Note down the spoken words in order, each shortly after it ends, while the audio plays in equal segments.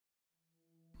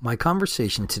My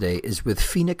conversation today is with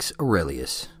Phoenix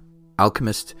Aurelius,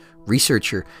 alchemist,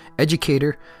 researcher,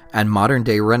 educator, and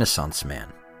modern-day Renaissance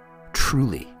man.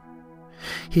 Truly.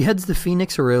 He heads the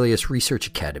Phoenix Aurelius Research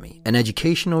Academy, an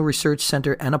educational research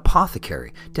center and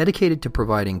apothecary dedicated to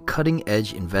providing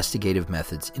cutting-edge investigative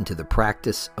methods into the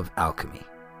practice of alchemy.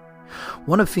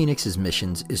 One of Phoenix's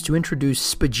missions is to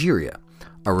introduce spagyria,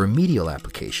 a remedial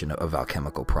application of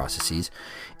alchemical processes,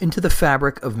 into the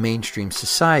fabric of mainstream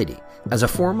society as a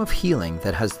form of healing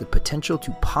that has the potential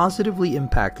to positively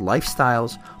impact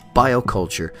lifestyles,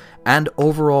 bioculture, and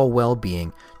overall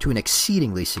well-being to an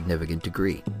exceedingly significant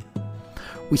degree.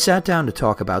 We sat down to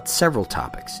talk about several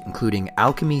topics, including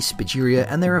alchemy, spagyria,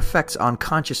 and their effects on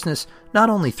consciousness,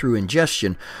 not only through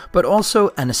ingestion, but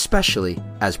also and especially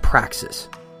as praxis.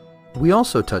 We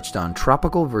also touched on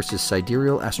tropical versus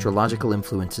sidereal astrological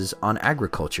influences on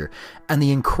agriculture and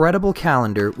the incredible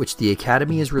calendar which the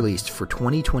Academy has released for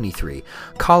 2023,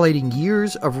 collating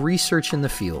years of research in the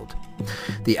field,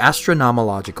 the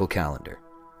astronomological calendar.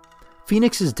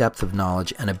 Phoenix's depth of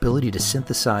knowledge and ability to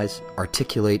synthesize,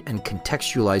 articulate, and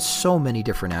contextualize so many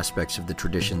different aspects of the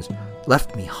traditions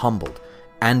left me humbled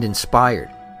and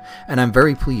inspired, and I'm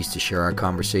very pleased to share our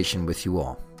conversation with you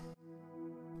all.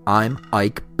 I'm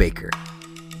Ike Baker,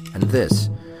 and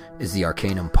this is the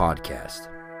Arcanum Podcast.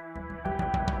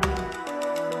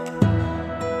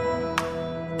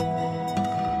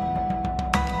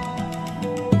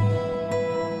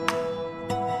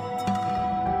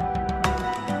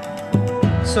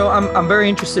 So I'm very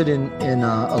interested in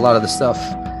a lot of the stuff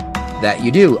that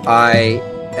you do. I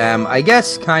am, I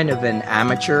guess, kind of an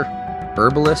amateur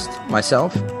herbalist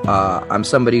myself. I'm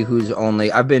somebody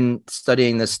I've been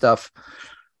studying this stuff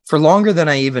for longer than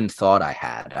I even thought I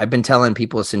had. I've been telling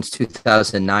people since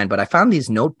 2009, but I found these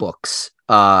notebooks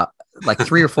like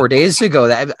 3 or 4 days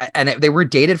ago they were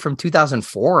dated from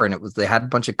 2004, and they had a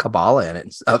bunch of Kabbalah in it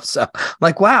and stuff. So I'm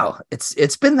like, wow,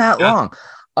 it's been that long.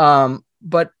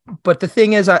 But the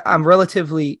thing is, I'm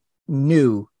relatively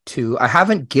new to. I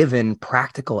haven't given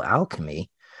practical alchemy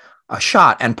a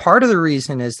shot, and part of the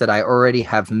reason is that I already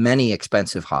have many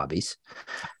expensive hobbies,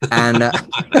 and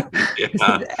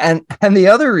and the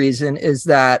other reason is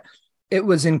that it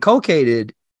was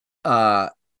inculcated to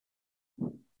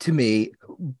me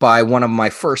by one of my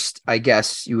first, I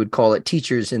guess you would call it,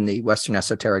 teachers in the Western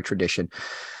esoteric tradition,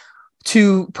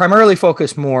 to primarily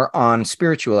focus more on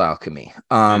spiritual alchemy,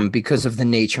 because of the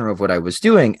nature of what I was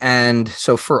doing. And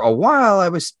so for a while, I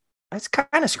was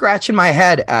kind of scratching my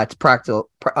head at practical,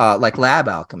 like lab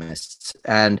alchemists.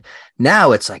 And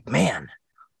now it's like, man,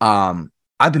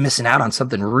 I've been missing out on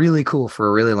something really cool for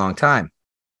a really long time.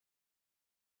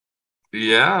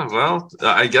 Yeah, well,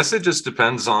 I guess it just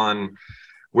depends on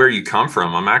where you come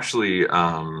from. I'm actually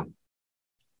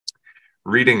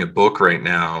reading a book right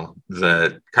now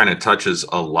that kind of touches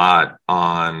a lot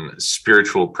on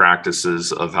spiritual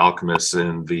practices of alchemists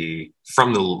from the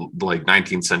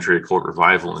 19th century occult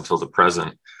revival until the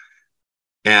present.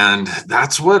 And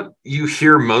that's what you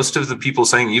hear most of the people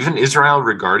saying. Even Israel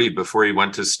Regardie, before he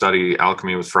went to study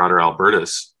alchemy with Frater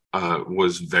Albertus,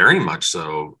 was very much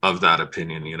so of that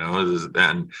opinion,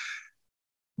 and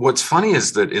what's funny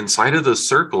is that inside of those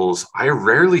circles, I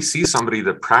rarely see somebody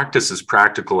that practices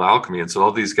practical alchemy. And so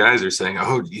all these guys are saying,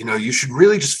 oh, you should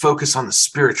really just focus on the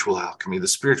spiritual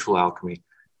alchemy.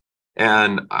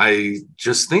 And I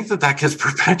just think that gets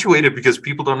perpetuated because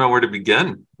people don't know where to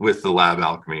begin with the lab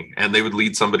alchemy. And they would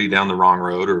lead somebody down the wrong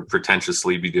road or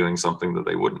pretentiously be doing something that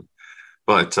they wouldn't.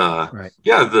 But right.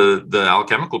 Yeah, the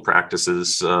alchemical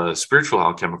practices, spiritual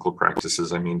alchemical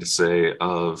practices, I mean to say,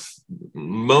 of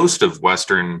most of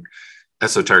Western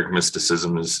esoteric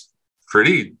mysticism is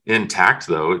pretty intact,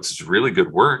 though. It's really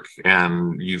good work.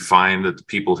 And you find that the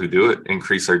people who do it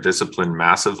increase their discipline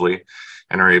massively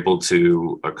and are able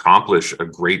to accomplish a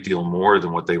great deal more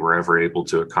than what they were ever able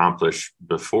to accomplish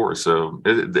before. So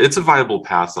it's a viable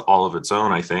path all of its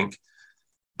own, I think.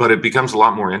 But it becomes a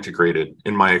lot more integrated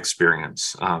in my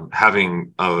experience,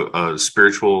 having a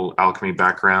spiritual alchemy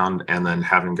background, and then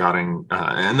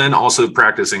and then also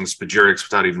practicing spagyrics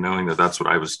without even knowing that that's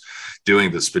what I was doing.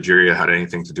 The spagyria had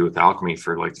anything to do with alchemy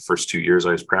for like the first 2 years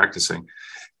I was practicing.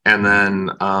 And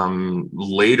then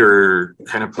later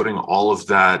kind of putting all of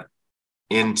that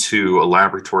into a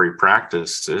laboratory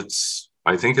practice.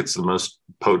 I think it's the most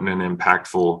potent and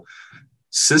impactful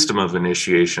system of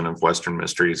initiation of Western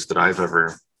mysteries that I've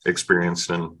ever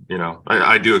experienced. And,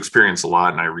 I do experience a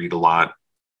lot and I read a lot.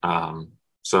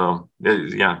 So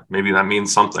yeah, maybe that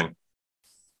means something.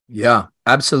 Yeah,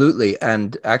 absolutely.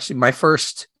 And actually my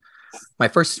first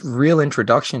real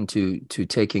introduction to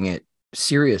taking it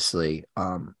seriously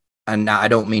and I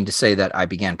don't mean to say that I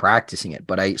began practicing it,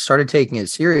 but I started taking it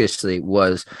seriously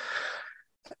was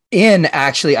in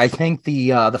actually, I think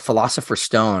the Philosopher's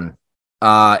Stone.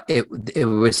 It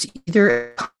was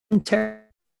either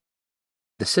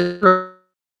the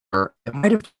or it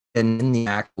might have been in the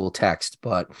actual text,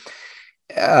 but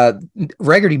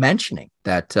Regarty mentioning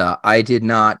that I did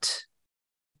not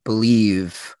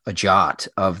believe a jot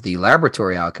of the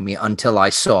laboratory alchemy until I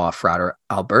saw Frater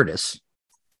Albertus.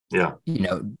 Yeah,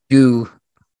 do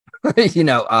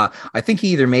I think he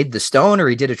either made the stone or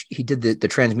he did the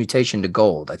transmutation to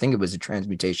gold. I think it was a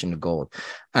transmutation to gold,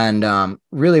 and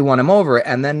really won him over.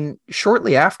 And then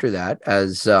shortly after that,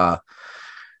 as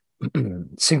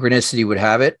synchronicity would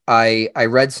have it, I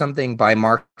read something by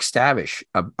Mark Stavish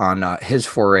on his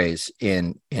forays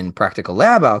in practical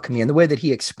lab alchemy, and the way that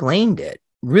he explained it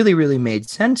really made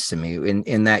sense to me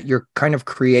in that you're kind of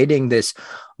creating this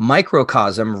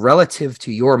microcosm relative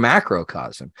to your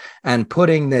macrocosm and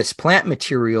putting this plant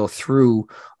material through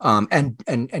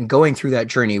and going through that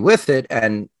journey with it,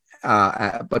 and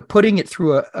but putting it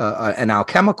through an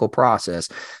alchemical process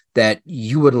that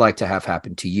you would like to have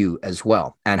happen to you as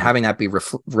well, and having that be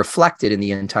reflected in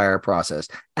the entire process,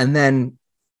 and then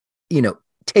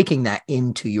taking that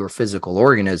into your physical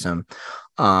organism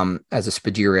as a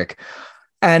spagyric.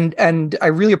 And I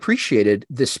really appreciated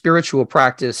the spiritual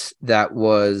practice that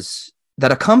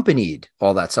accompanied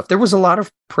all that stuff. There was a lot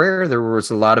of prayer, there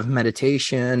was a lot of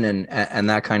meditation and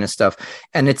that kind of stuff.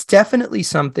 And it's definitely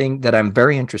something that I'm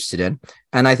very interested in.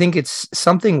 And I think it's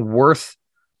something worth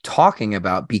talking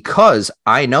about because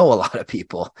I know a lot of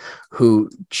people who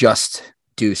just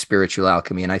do spiritual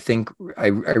alchemy. And I think I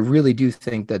really do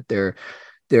think that there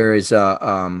is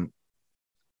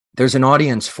there's an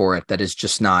audience for it that is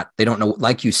just not, they don't know,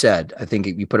 like you said, I think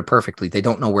you put it perfectly, they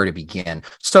don't know where to begin.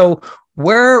 So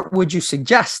where would you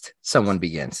suggest someone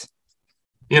begins?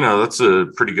 That's a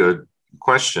pretty good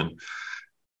question.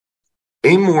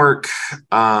 Amorc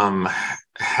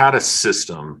had a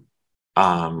system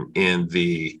in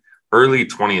the early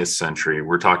 20th century,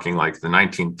 we're talking like the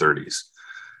 1930s,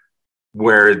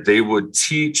 where they would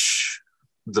teach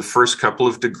the first couple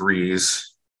of degrees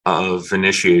of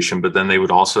initiation, but then they would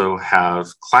also have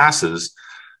classes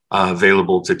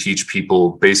available to teach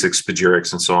people basic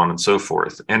spagyrics and so on and so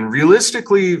forth. And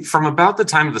realistically, from about the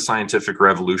time of the scientific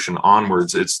revolution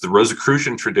onwards, it's the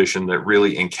Rosicrucian tradition that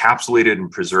really encapsulated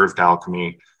and preserved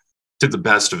alchemy to the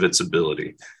best of its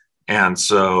ability. And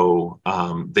so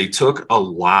they took a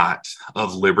lot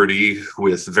of liberty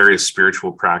with various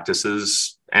spiritual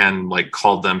practices and like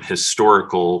called them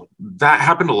historical. That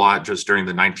happened a lot just during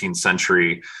the 19th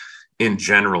century in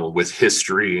general with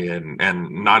history and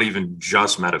not even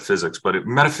just metaphysics, but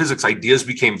metaphysics ideas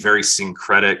became very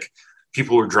syncretic.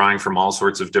 People were drawing from all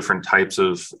sorts of different types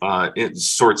of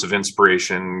sorts of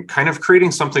inspiration, kind of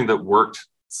creating something that worked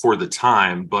for the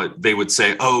time, but they would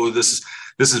say, oh, this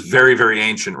is very, very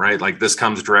ancient, right? Like this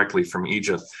comes directly from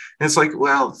Egypt. And it's like,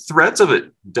 well, threads of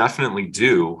it definitely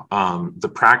do.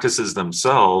 The practices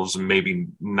themselves, maybe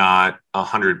not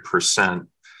 100%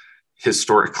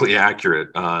 historically accurate.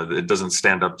 It doesn't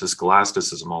stand up to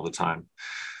scholasticism all the time.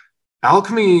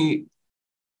 Alchemy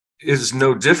is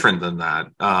no different than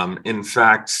that. In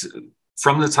fact,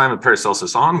 from the time of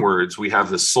Paracelsus onwards, we have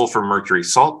this sulfur mercury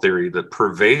salt theory that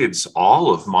pervades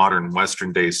all of modern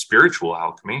Western day spiritual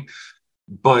alchemy.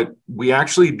 But we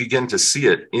actually begin to see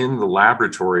it in the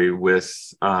laboratory with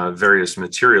various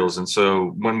materials. And so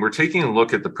when we're taking a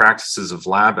look at the practices of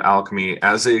lab alchemy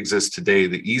as they exist today,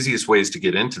 the easiest ways to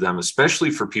get into them,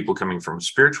 especially for people coming from a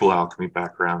spiritual alchemy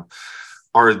background,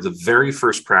 are the very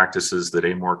first practices that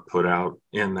Amorc put out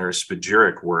in their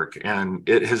spagyric work. And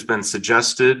it has been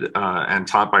suggested and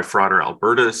taught by Frater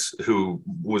Albertus, who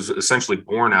was essentially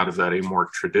born out of that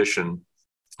Amorc tradition,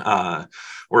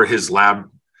 or his lab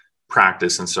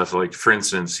practice and stuff. Like, for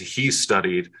instance, he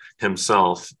studied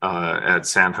himself at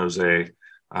San Jose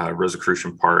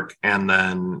Rosicrucian Park, and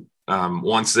then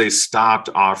once they stopped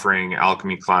offering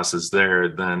alchemy classes there,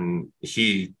 then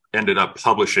he ended up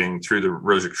publishing through the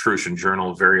Rosicrucian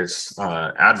Journal various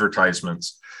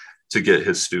advertisements to get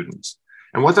his students.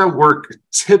 And what that work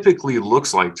typically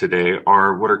looks like today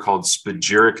are what are called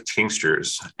spagyric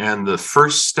tinctures. And the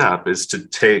first step is to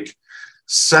take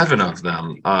 7 of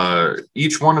them.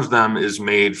 Each one of them is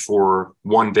made for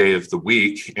one day of the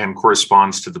week and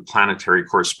corresponds to the planetary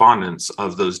correspondence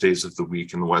of those days of the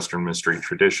week in the Western mystery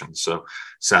tradition. So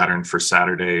Saturn for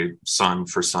Saturday, Sun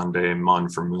for Sunday, Mun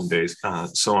for moon days,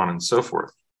 so on and so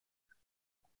forth.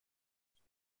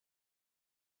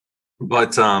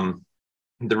 But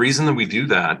the reason that we do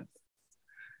that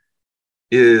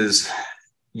is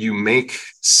you make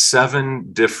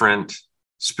 7 different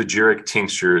spagyric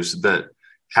tinctures that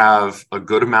have a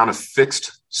good amount of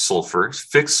fixed sulfur.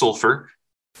 Fixed sulfur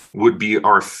would be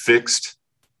our fixed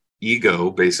ego,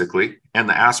 basically, and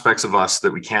the aspects of us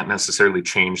that we can't necessarily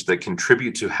change that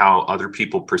contribute to how other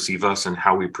people perceive us and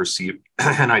how we perceive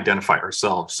and identify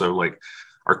ourselves. So like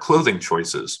our clothing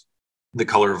choices, the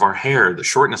color of our hair, the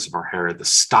shortness of our hair, the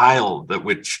style that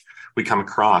which we come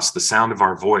across, the sound of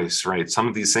our voice, right? Some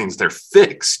of these things, they're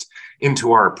fixed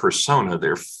into our persona,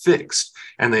 they're fixed,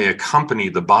 and they accompany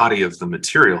the body of the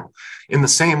material in the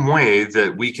same way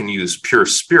that we can use pure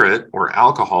spirit or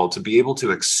alcohol to be able to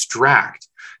extract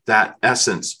that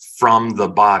essence from the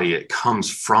body. It comes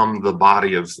from the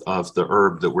body of the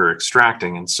herb that we're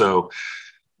extracting. And so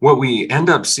what we end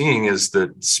up seeing is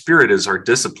that spirit is our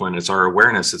discipline, it's our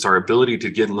awareness, it's our ability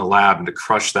to get in the lab and to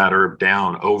crush that herb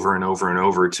down over and over and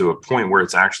over to a point where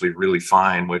it's actually really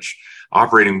fine, which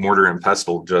operating mortar and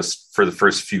pestle just for the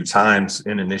first few times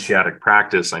in initiatic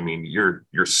practice, I mean,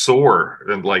 you're sore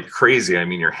and like crazy. I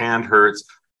mean, your hand hurts,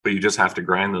 but you just have to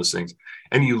grind those things.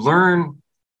 And you learn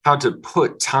how to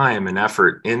put time and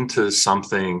effort into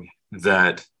something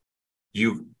that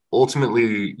you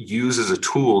ultimately use as a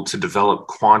tool to develop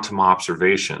quantum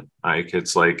observation. Like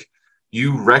it's like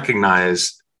you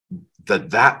recognize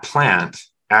that plant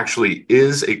actually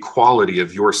is a quality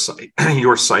of your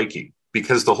psyche,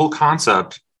 because the whole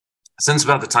concept since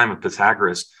about the time of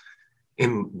Pythagoras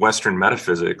in Western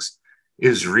metaphysics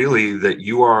is really that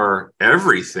you are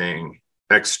everything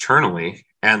externally,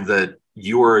 and that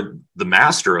you are the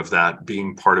master of that,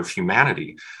 being part of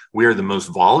humanity. We are the most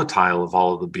volatile of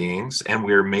all of the beings, and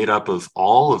we are made up of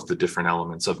all of the different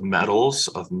elements of metals,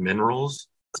 of minerals,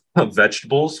 of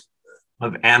vegetables,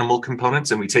 of animal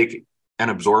components, and we take and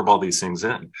absorb all these things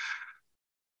in.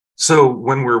 So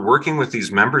when we're working with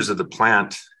these members of the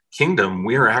plant kingdom,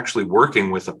 we are actually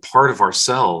working with a part of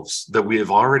ourselves that we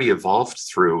have already evolved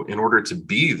through in order to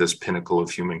be this pinnacle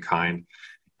of humankind.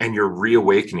 And you're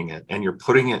reawakening it, and you're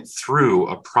putting it through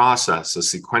a process, a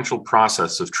sequential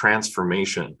process of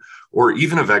transformation, or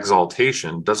even of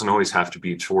exaltation. Doesn't always have to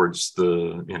be towards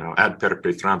the, ad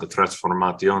perpetuante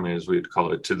transformatione, as we'd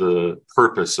call it, to the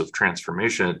purpose of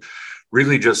transformation. It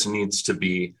really just needs to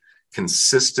be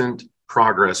consistent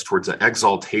progress towards the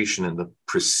exaltation and the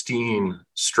pristine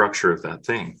structure of that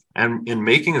thing. And in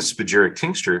making a spagyric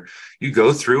tincture, you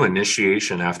go through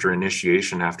initiation after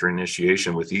initiation after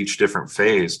initiation with each different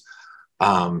phase.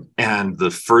 And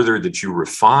the further that you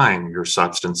refine your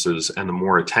substances and the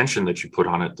more attention that you put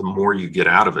on it, the more you get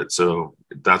out of it. So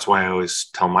that's why I always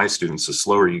tell my students, the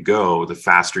slower you go, the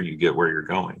faster you get where you're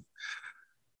going.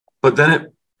 But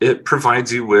then it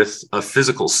provides you with a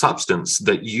physical substance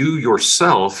that you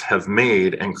yourself have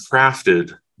made and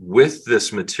crafted with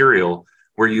this material,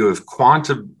 where you have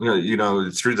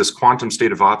through this quantum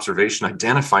state of observation,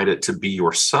 identified it to be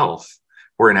yourself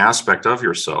or an aspect of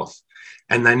yourself.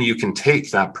 And then you can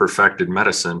take that perfected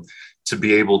medicine to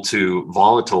be able to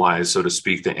volatilize, so to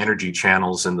speak, the energy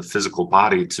channels in the physical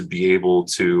body to be able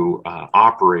to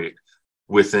operate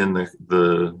within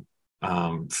the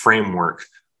framework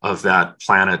of that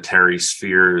planetary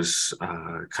sphere's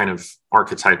kind of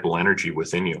archetypal energy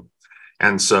within you.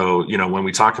 And so, when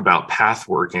we talk about path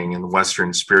working in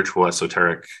Western spiritual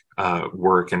esoteric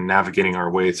work and navigating our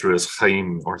way through as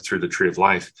Chaim, or through the tree of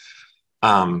life,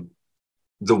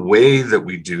 the way that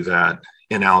we do that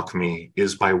in alchemy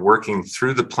is by working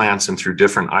through the plants and through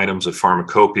different items of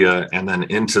pharmacopoeia, and then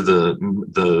into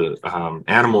the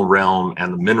animal realm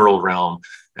and the mineral realm,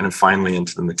 and then finally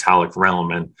into the metallic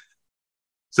realm. And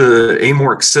the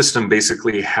amorc system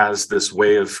basically has this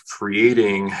way of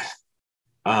creating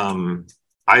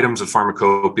items of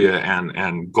pharmacopoeia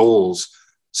and goals,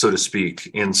 so to speak,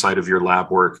 inside of your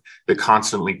lab work that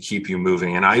constantly keep you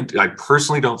moving. And I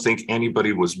personally don't think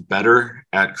anybody was better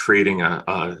at creating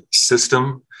a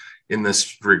system in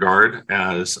this regard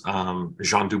as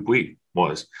Jean Dubuis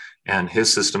was. And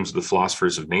his systems of the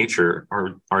philosophers of nature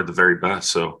are the very best.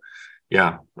 So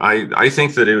yeah, I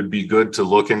think that it would be good to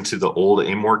look into the old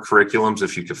amorc curriculums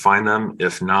if you could find them.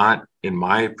 If not, in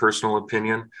my personal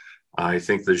opinion, I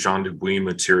think the Jean Dubuis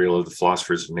material of the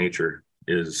philosophers of nature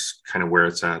is kind of where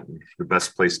it's at, the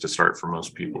best place to start for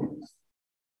most people.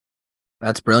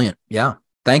 That's brilliant. Yeah.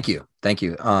 Thank you.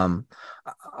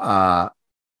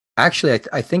 Actually,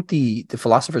 I think the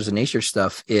philosophers of nature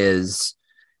stuff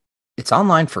it's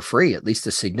online for free, at least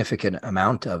a significant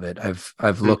amount of it.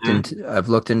 I've looked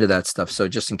into that stuff. So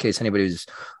just in case anybody's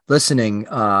listening,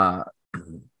 I'm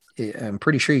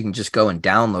pretty sure you can just go and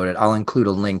download it. I'll include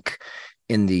a link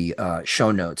in the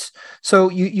show notes. So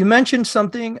you mentioned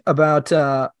something about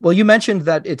you mentioned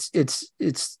that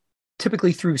it's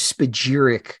typically through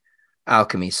spagyric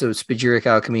alchemy. So spagyric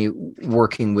alchemy,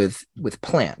 working with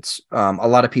plants. A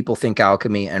lot of people think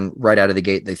alchemy, and right out of the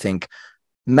gate they think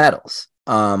metals,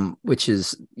 which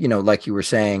is, like you were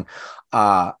saying,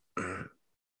 kind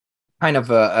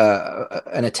of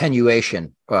an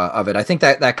attenuation of it. I think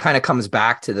that kind of comes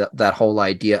back to that whole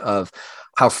idea of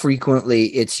how frequently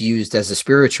it's used as a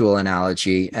spiritual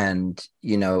analogy, and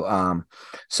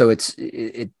so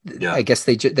Yeah. I guess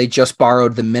they just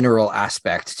borrowed the mineral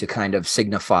aspect to kind of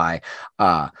signify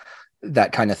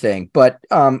that kind of thing. But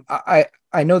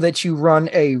I know that you run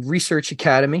a research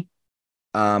academy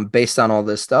based on all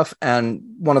this stuff, and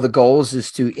one of the goals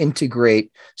is to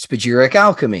integrate spagyric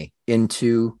alchemy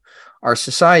into our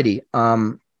society.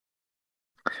 Why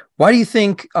do you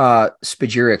think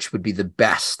spagyrics would be the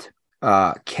best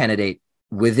candidate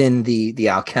within the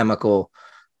alchemical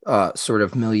sort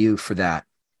of milieu for that?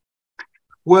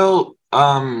 Well,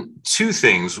 two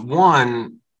things.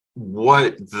 One,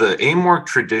 what the Amorc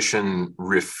tradition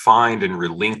refined and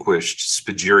relinquished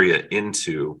spagyria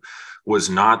into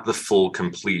was not the full,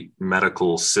 complete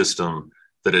medical system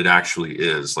that it actually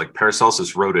is. Like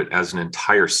Paracelsus wrote it as an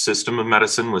entire system of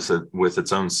medicine with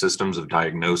its own systems of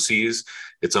diagnoses,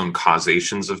 its own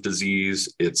causations of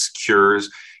disease, its cures.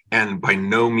 And by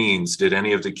no means did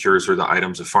any of the cures or the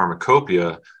items of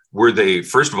pharmacopoeia were they,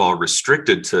 first of all,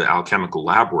 restricted to alchemical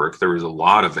lab work. There was a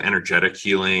lot of energetic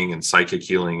healing and psychic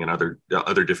healing and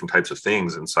other different types of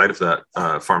things inside of that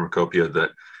pharmacopoeia that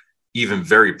even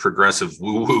very progressive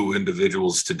woo-woo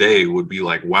individuals today would be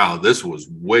like, wow, this was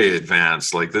way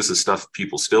advanced. Like, this is stuff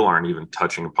people still aren't even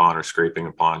touching upon or scraping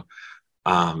upon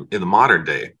in the modern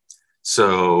day.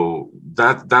 So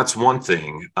that's one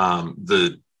thing.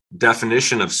 The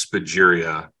definition of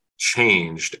spagyria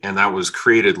changed, and that was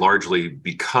created largely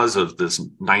because of this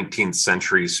 19th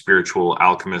century spiritual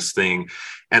alchemist thing.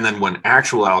 And then when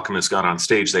actual alchemists got on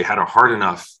stage, they had a hard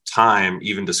enough time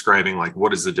even describing, like,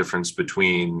 what is the difference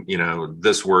between,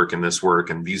 this work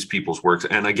and these people's works.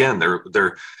 And again,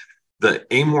 the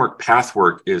Amorc path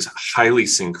work is highly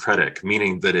syncretic,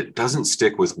 meaning that it doesn't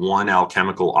stick with one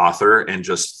alchemical author and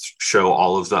just show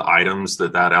all of the items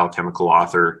that alchemical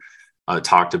author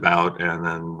talked about and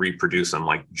then reproduce them,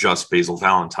 like just Basil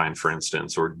Valentine, for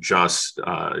instance, or just,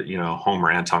 Homer,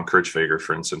 Anton Kirchweger,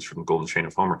 for instance, from the Golden Chain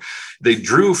of Homer. They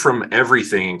drew from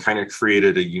everything and kind of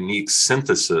created a unique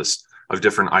synthesis of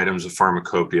different items of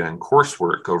pharmacopoeia and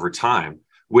coursework over time,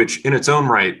 which in its own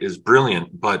right is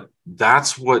brilliant. But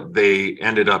that's what they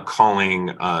ended up calling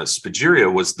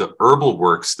spagyria, was the herbal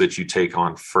works that you take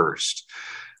on first.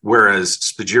 Whereas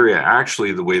spagyria,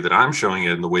 actually, the way that I'm showing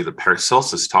it and the way that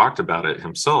Paracelsus talked about it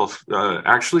himself,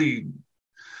 actually,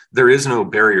 there is no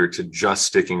barrier to just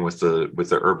sticking with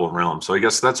the herbal realm. So I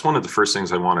guess that's one of the first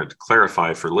things I wanted to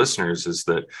clarify for listeners, is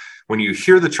that when you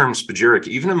hear the term spagyric,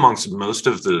 even amongst most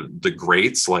of the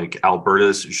greats like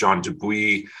Albertus, Jean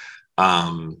Dubuis,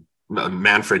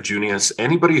 Manfred Junius,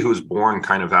 anybody who was born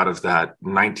kind of out of that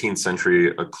 19th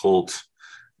century occult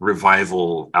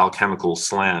revival alchemical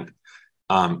slant,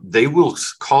 they will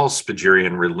call spagyria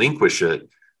and relinquish it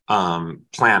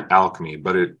plant alchemy,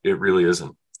 but it really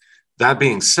isn't. That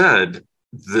being said,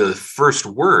 the first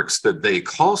works that they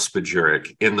call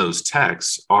spagyric in those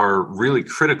texts are really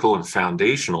critical and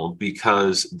foundational,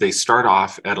 because they start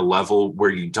off at a level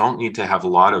where you don't need to have a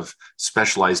lot of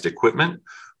specialized equipment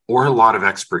or a lot of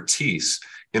expertise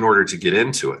in order to get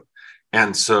into it.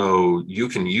 And so you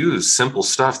can use simple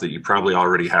stuff that you probably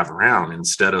already have around.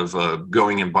 Instead of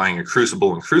going and buying a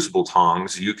crucible and crucible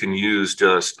tongs, you can use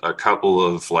just a couple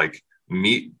of like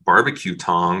meat barbecue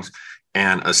tongs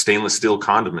and a stainless steel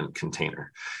condiment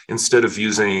container. Instead of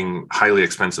using highly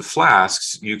expensive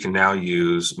flasks, you can now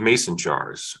use mason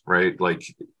jars, right? Like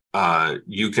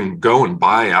you can go and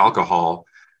buy alcohol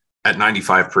at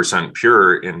 95%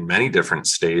 pure in many different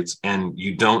states, and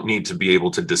you don't need to be able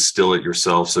to distill it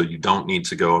yourself. So you don't need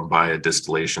to go and buy a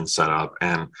distillation setup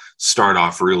and start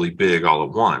off really big all at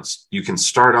once. You can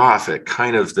start off at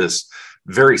kind of this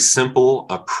very simple,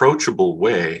 approachable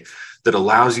way that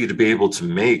allows you to be able to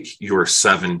make your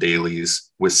 7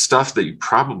 dailies with stuff that you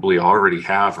probably already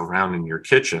have around in your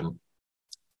kitchen,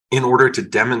 in order to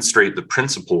demonstrate the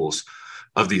principles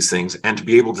of these things and to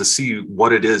be able to see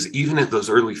what it is, even at those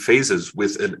early phases,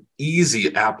 with an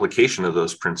easy application of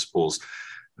those principles,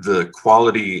 the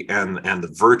quality and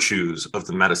the virtues of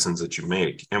the medicines that you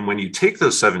make. And when you take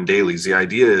those 7 dailies, the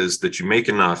idea is that you make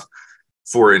enough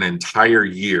for an entire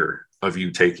year of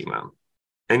you taking them.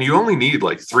 And you only need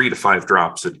like 3 to 5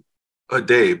 drops a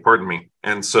day, pardon me.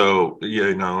 And so,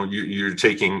 you're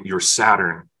taking your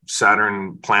Saturn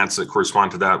plants that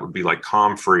correspond to that would be like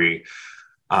comfrey,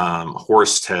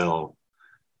 horsetail,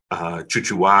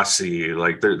 chuchuasi,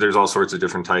 like there's all sorts of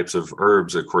different types of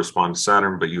herbs that correspond to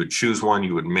Saturn, but you would choose one,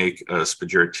 you would make a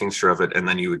spagyric tincture of it, and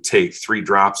then you would take 3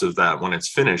 drops of that when it's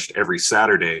finished every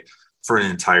Saturday for an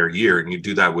entire year. And you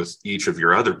do that with each of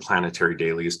your other planetary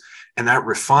dailies. And that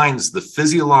refines the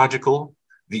physiological,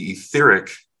 the etheric,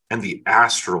 and the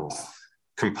astral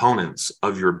components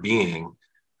of your being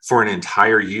for an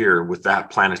entire year with that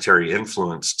planetary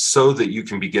influence, so that you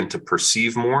can begin to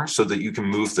perceive more, so that you can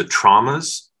move the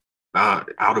traumas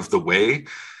out of the way,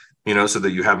 so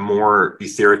that you have more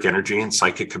etheric energy and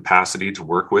psychic capacity to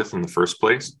work with in the first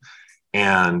place.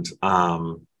 And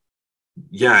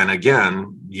and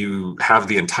again, you have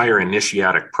the entire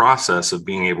initiatic process of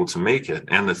being able to make it.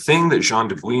 And the thing that Jean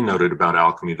Dubuis noted about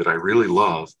alchemy that I really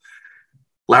love,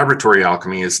 laboratory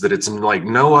alchemy, is that it's like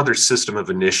no other system of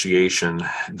initiation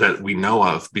that we know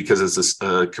of, because it's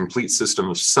a complete system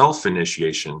of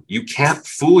self-initiation. You can't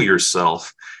fool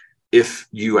yourself if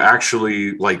you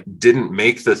actually didn't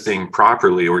make the thing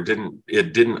properly, or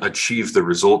it didn't achieve the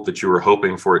result that you were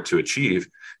hoping for it to achieve.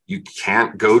 You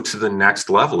can't go to the next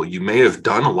level. You may have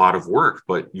done a lot of work,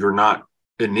 but you're not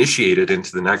initiated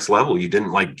into the next level. You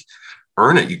didn't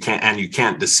earn it. You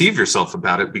can't deceive yourself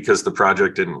about it, because the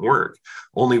project didn't work.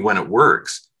 Only when it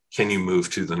works can you move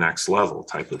to the next level,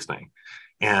 type of thing.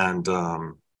 And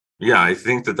I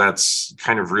think that that's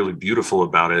kind of really beautiful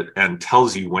about it, and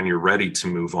tells you when you're ready to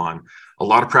move on. A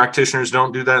lot of practitioners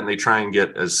don't do that, and they try and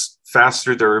get as fast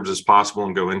through the herbs as possible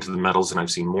and go into the metals. And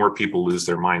I've seen more people lose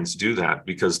their minds do that,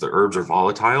 because the herbs are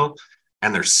volatile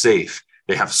and they're safe.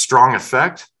 They have strong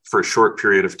effect for a short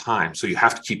period of time. So you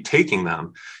have to keep taking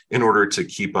them in order to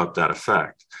keep up that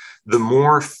effect. The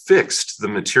more fixed the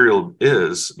material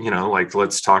is,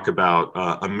 let's talk about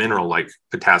a mineral like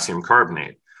potassium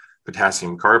carbonate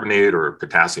or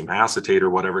potassium acetate or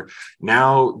whatever.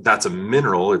 Now that's a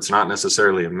mineral. It's not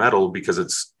necessarily a metal, because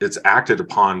it's acted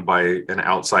upon by an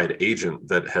outside agent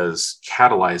that has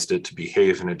catalyzed it to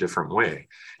behave in a different way.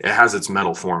 It has its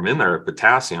metal form in there,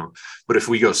 potassium. But if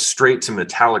we go straight to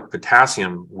metallic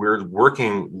potassium, we're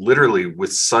working literally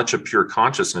with such a pure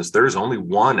consciousness. There's only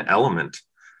one element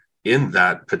in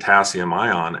that potassium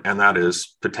ion, and that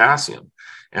is potassium.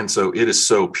 And so it is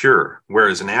so pure,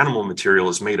 whereas an animal material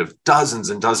is made of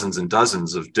dozens and dozens and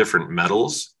dozens of different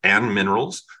metals and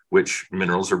minerals, which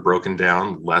minerals are broken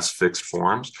down, less fixed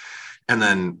forms. And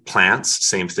then plants,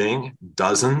 same thing,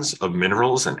 dozens of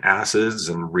minerals and acids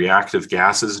and reactive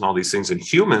gases and all these things. And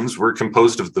humans were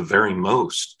composed of the very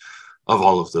most of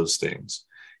all of those things.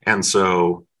 And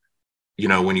so,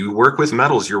 when you work with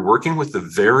metals, you're working with the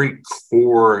very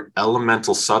core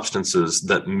elemental substances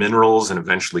that minerals and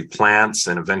eventually plants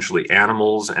and eventually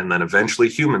animals and then eventually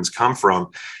humans come from.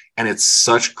 And it's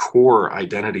such core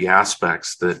identity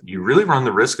aspects that you really run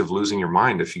the risk of losing your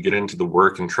mind if you get into the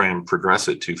work and try and progress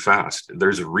it too fast.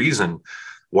 There's a reason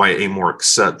why Amorc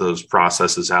set those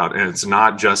processes out. And it's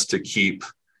not just to keep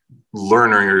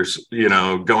learners,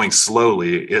 going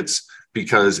slowly. It's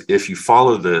because if you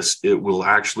follow this, it will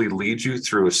actually lead you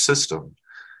through a system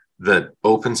that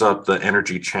opens up the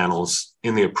energy channels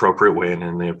in the appropriate way and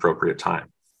in the appropriate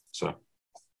time. So,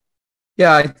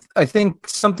 yeah, I think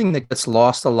something that gets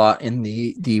lost a lot in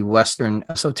the Western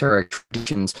esoteric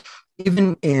traditions,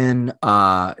 even in,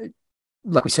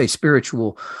 like we say,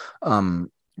 spiritual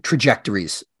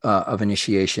trajectories of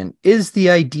initiation, is the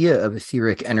idea of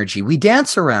etheric energy. We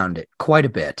dance around it quite a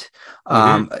bit.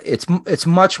 It's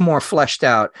much more fleshed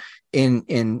out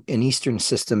in Eastern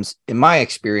systems, in my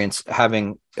experience,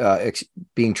 having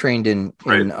being trained in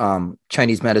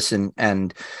Chinese medicine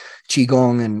and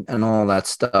Qigong and all that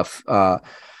stuff. I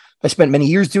spent many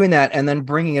years doing that, and then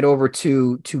bringing it over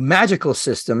to magical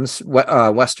systems,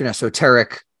 Western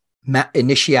esoteric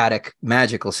initiatic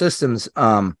magical systems.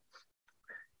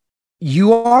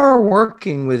 You are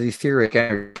working with etheric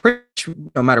energy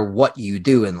no matter what you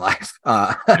do in life.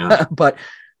 But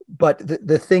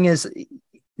the thing is,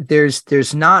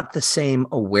 there's not the same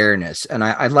awareness. And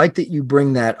I like that you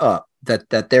bring that up,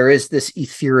 that there is this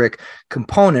etheric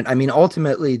component. I mean,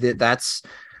 ultimately that's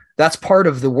part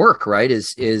of the work, right?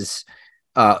 Is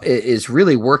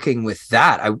really working with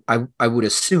that. I would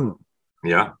assume.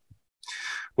 Yeah.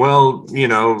 Well,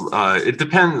 it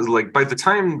depends. Like by the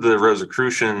time the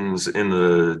Rosicrucians in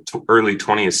the early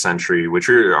 20th century, which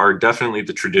are definitely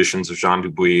the traditions of Jean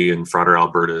Dubuis and Frater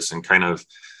Albertus, and kind of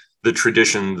the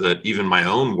tradition that even my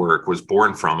own work was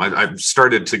born from, I've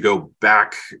started to go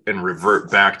back and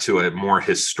revert back to a more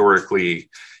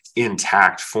historically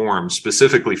intact form,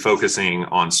 specifically focusing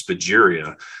on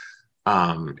spagyria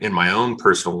in my own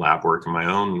personal lab work, in my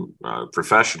own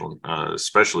professional,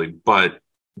 especially. But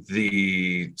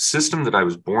the system that I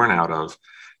was born out of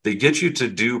They get you to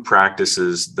do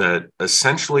practices that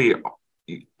essentially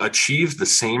achieve the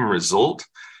same result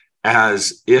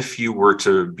as if you were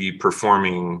to be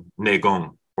performing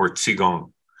Neigong or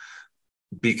Qigong.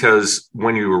 Because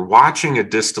when you were watching a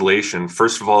distillation,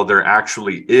 first of all, there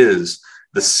actually is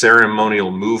the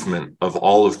ceremonial movement of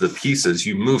all of the pieces.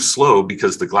 You move slow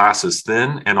because the glass is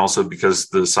thin and also because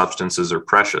the substances are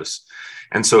precious.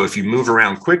 And so if you move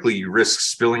around quickly, you risk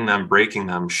spilling them, breaking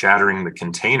them, shattering the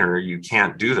container. You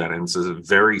can't do that. And it's a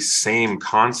very same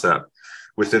concept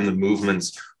within the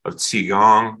movements of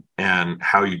Qigong and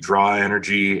how you draw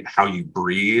energy, how you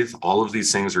breathe. All of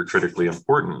these things are critically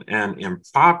important. And in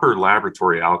proper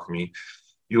laboratory alchemy,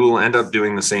 you will end up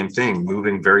doing the same thing,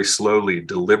 moving very slowly,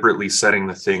 deliberately setting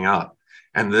the thing up.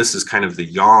 And this is kind of the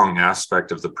yang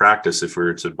aspect of the practice, if we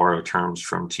were to borrow terms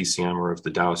from TCM or of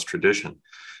the Taoist tradition.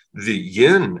 The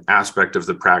yin aspect of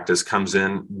the practice comes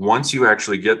in once you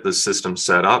actually get the system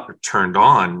set up, turned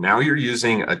on. Now you're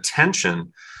using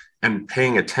attention and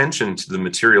paying attention to the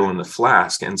material in the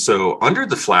flask. And so under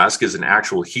the flask is an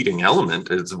actual heating element,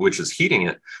 which is heating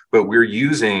it, but we're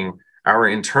using our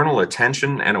internal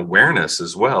attention and awareness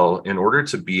as well in order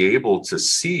to be able to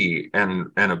see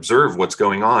and observe what's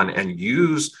going on and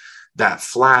use that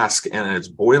flask and its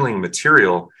boiling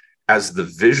material as the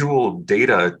visual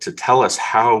data to tell us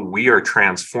how we are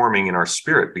transforming in our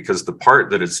spirit, because the part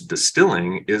that it's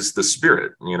distilling is the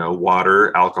spirit,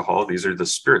 water, alcohol, these are the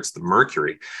spirits, the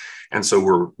mercury. And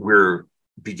so we're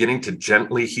beginning to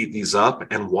gently heat these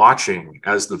up and watching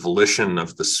as the volition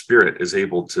of the spirit is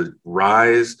able to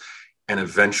rise and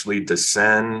eventually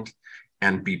descend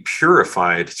and be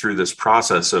purified through this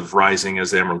process of rising,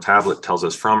 as the Emerald Tablet tells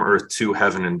us, from earth to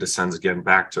heaven and descends again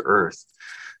back to earth,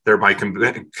 thereby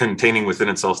containing within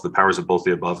itself the powers of both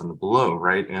the above and the below,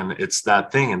 right? And it's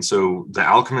that thing. And so the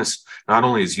alchemist not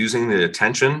only is using the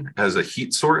attention as a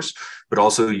heat source, but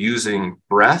also using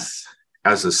breath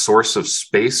as a source of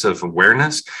space of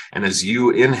awareness. And as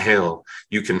you inhale,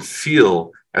 you can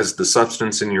feel as the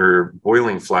substance in your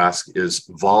boiling flask is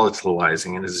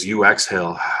volatilizing. And as you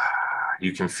exhale,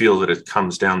 you can feel that it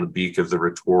comes down the beak of the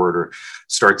retort or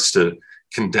starts to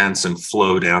condense and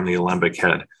flow down the alembic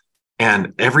head.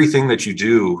 And everything that you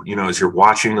do, as you're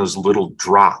watching those little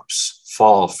drops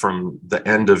fall from the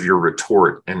end of your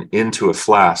retort and into a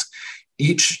flask,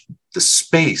 the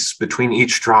space between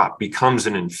each drop becomes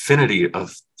an infinity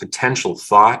of potential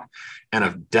thought and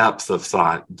of depth of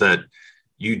thought that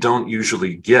you don't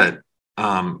usually get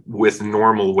with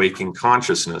normal waking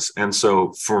consciousness. And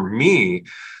so for me,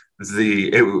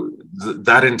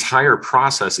 that entire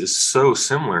process is so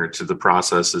similar to the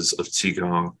processes of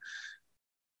Qigong,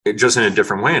 just in a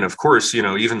different way. And of course,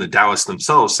 even the Taoists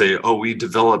themselves say, we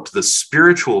developed the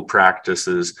spiritual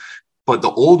practices, but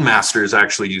the old masters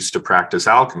actually used to practice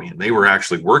alchemy, and they were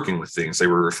actually working with things. They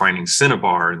were refining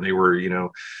cinnabar, and they were,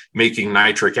 making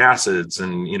nitric acids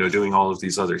and, doing all of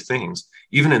these other things.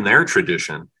 Even in their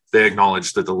tradition, they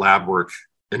acknowledged that the lab work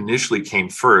initially came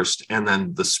first, and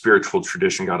then the spiritual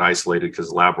tradition got isolated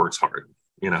because lab work's hard,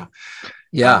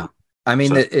 Yeah.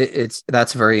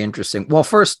 That's very interesting. Well,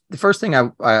 the first thing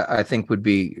I think would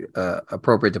be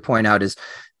appropriate to point out is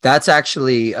that's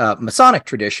actually Masonic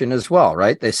tradition as well,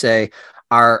 right? They say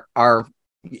our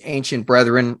ancient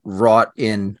brethren wrought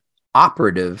in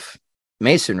operative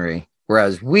masonry,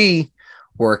 whereas we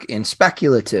work in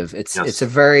speculative. It's a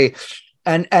very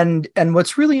and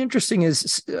what's really interesting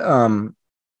is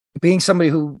being somebody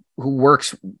who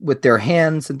works with their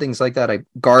hands and things like that. I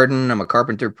garden. I'm a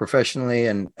carpenter professionally,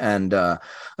 and a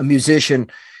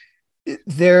musician.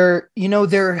 There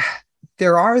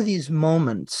are these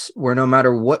moments where no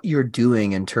matter what you're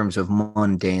doing in terms of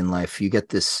mundane life, you get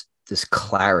this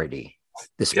clarity,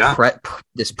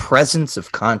 this presence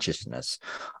of consciousness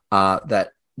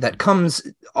that comes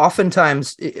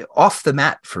oftentimes off the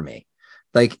mat for me.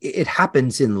 Like it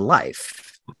happens in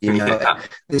life,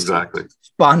 exactly.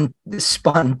 This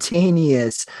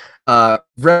spontaneous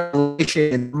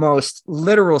revelation in the most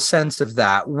literal sense of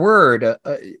that word,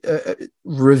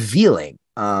 revealing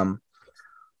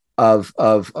of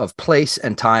place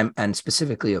and time, and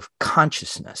specifically of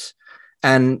consciousness.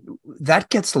 And that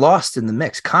gets lost in the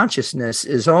mix. Consciousness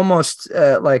is almost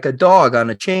like a dog on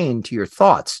a chain to your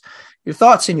thoughts. Your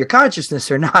thoughts and your consciousness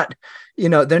are not,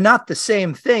 they're not the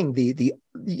same thing. The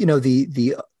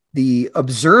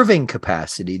observing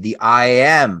capacity, the I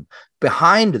am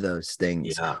behind those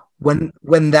things,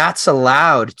 when that's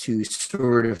allowed to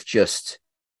sort of just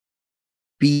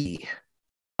be,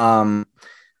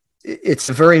 it's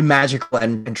very magical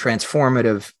and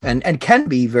transformative, and can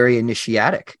be very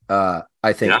initiatic,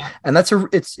 I think. Yeah. And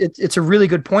it's a really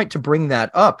good point to bring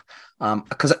that up,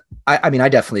 because I mean, I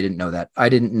definitely didn't know that. I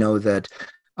didn't know that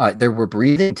there were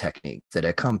breathing techniques that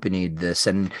accompanied this,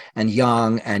 and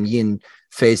yang and yin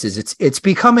phases. It's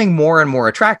becoming more and more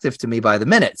attractive to me by the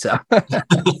minute. So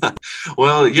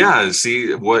Well, yeah,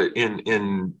 see, what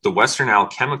in the Western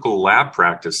alchemical lab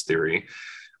practice theory,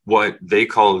 what they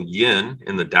call yin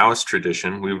in the Taoist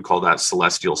tradition, we would call that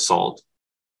celestial salt.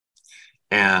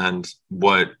 And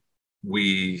what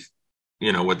we,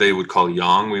 what they would call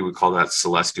yang, we would call that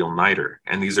celestial niter.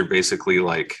 And these are basically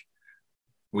like,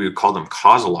 we would call them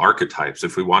causal archetypes.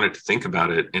 If we wanted to think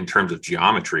about it in terms of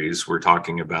geometries, we're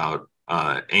talking about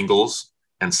angles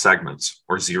and segments,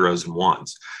 or zeros and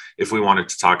ones. If we wanted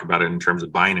to talk about it in terms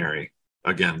of binary,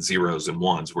 again, zeros and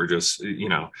ones, we're just,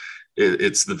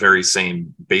 it's the very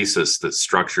same basis that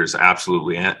structures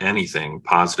absolutely anything,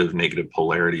 positive, negative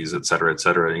polarities, et cetera,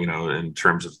 in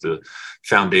terms of the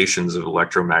foundations of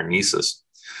electromagnesis.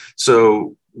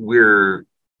 So we're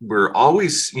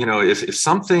always, if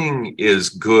something is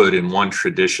good in one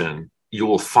tradition, you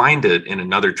will find it in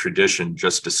another tradition,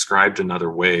 just described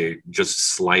another way,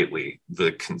 just slightly.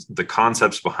 The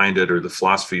concepts behind it, or the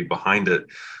philosophy behind it,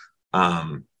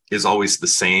 is always the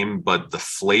same, but the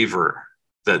flavor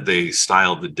that they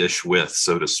style the dish with,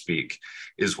 so to speak,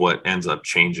 is what ends up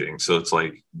changing. So it's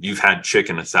like, you've had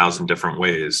chicken 1,000 different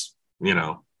ways,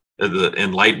 the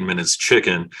Enlightenment is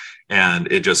chicken,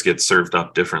 and it just gets served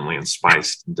up differently and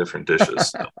spiced in different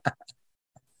dishes. So.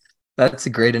 That's a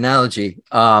great analogy.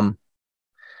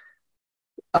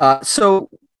 So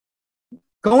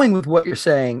going with what you're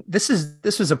saying, this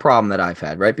is a problem that I've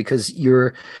had, right? Because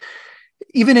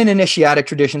even in initiatic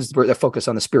traditions that focus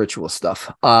on the spiritual stuff,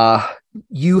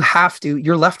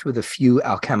 you're left with a few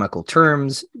alchemical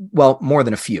terms. Well, more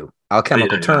than a few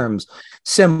alchemical terms,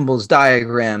 symbols,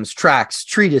 diagrams, tracts,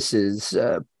 treatises,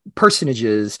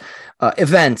 personages,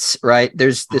 events, right?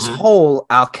 There's this whole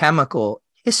alchemical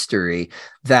history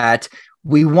that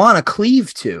we want to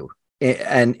cleave to,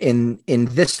 and in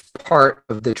this part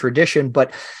of the tradition,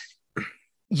 but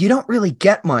you don't really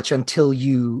get much until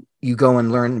you go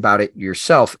and learn about it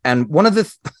yourself. And one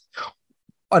of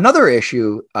another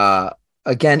issue,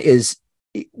 again, is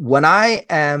when I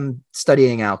am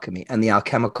studying alchemy and the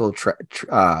alchemical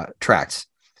tracts,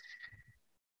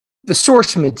 the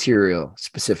source material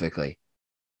specifically,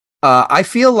 I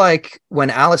feel like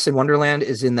when Alice in Wonderland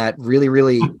is in that really,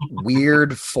 really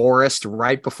weird forest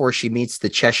right before she meets the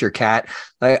Cheshire Cat,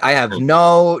 there's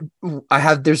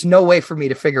no way for me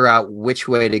to figure out which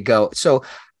way to go. So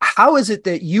how is it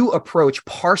that you approach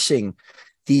parsing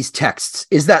these texts?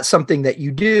 Is that something that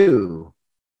you do?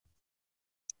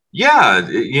 Yeah,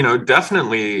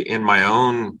 definitely in my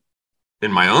own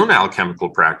alchemical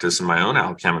practice, in my own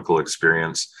alchemical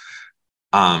experience,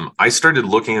 I started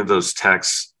looking at those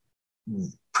texts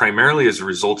primarily as a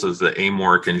result of the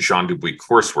Amorc and Jean Dubuis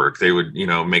coursework. They would,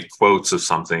 make quotes of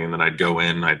something, and then I'd go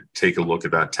in and I'd take a look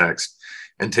at that text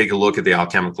and take a look at the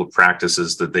alchemical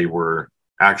practices that they were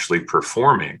actually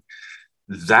performing.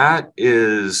 That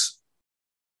is,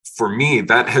 for me,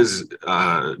 that has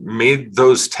made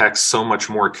those texts so much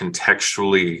more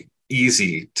contextually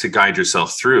easy to guide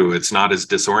yourself through. It's not as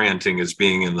disorienting as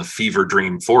being in the fever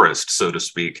dream forest, so to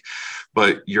speak,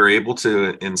 but you're able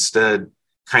to instead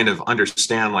kind of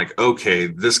understand, like, okay,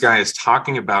 this guy is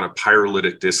talking about a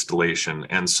pyrolytic distillation.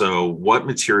 And so what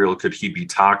material could he be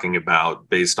talking about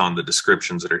based on the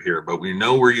descriptions that are here? But we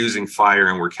know we're using fire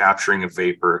and we're capturing a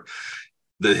vapor.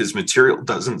 His material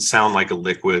doesn't sound like a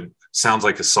liquid, sounds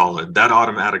like a solid. That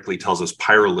automatically tells us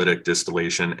pyrolytic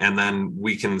distillation. And then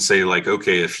we can say, like,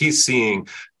 okay, if he's seeing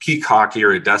peacock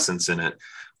iridescence in it,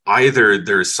 either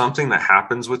there's something that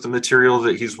happens with the material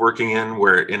that he's working in,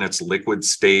 where in its liquid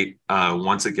state,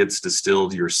 once it gets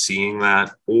distilled, you're seeing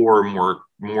that, or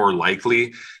more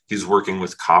likely he's working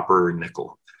with copper or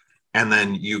nickel. And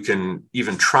then you can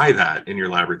even try that in your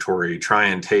laboratory, try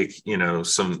and take,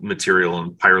 some material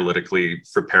and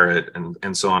pyrolytically prepare it,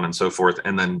 and so on and so forth,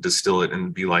 and then distill it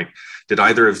and be like, did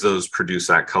either of those produce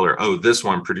that color? Oh, this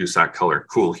one produced that color.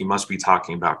 Cool. He must be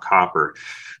talking about copper.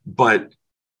 But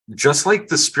just like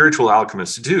the spiritual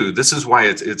alchemists do, this is why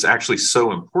it's actually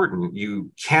so important. You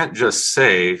can't just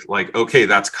say, like, okay,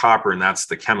 that's copper and that's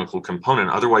the chemical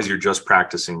component. Otherwise, you're just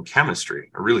practicing chemistry,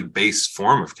 a really base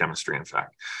form of chemistry, in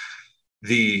fact.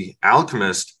 The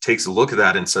alchemist takes a look at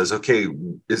that and says, okay,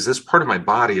 is this part of my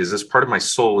body? Is this part of my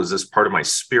soul? Is this part of my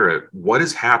spirit? What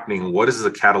is happening? What is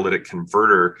the catalytic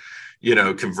conversion,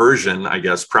 I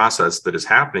guess, process that is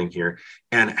happening here?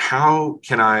 And how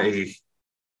can I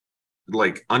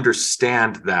like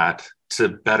understand that to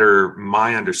better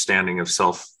my understanding of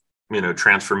self,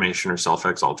 transformation or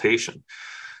self-exaltation.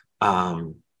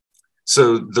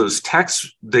 So those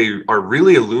texts, they are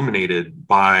really illuminated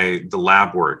by the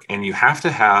lab work, and you have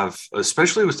to have,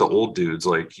 especially with the old dudes,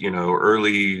 like,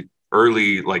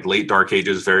 early, like late Dark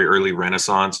Ages, very early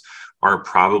Renaissance are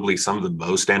probably some of the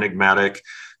most enigmatic.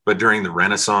 But during the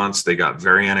Renaissance, they got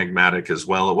very enigmatic as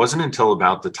well. It wasn't until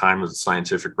about the time of the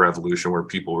scientific revolution where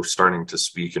people were starting to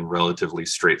speak in relatively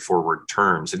straightforward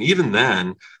terms. And even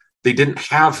then, they didn't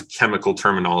have chemical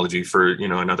terminology for,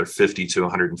 another 50 to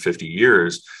 150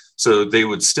 years. So they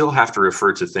would still have to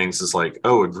refer to things as like,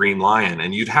 oh, a green lion.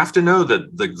 And you'd have to know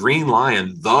that the green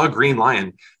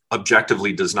lion,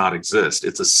 objectively does not exist.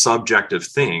 It's a subjective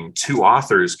thing. Two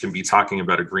authors can be talking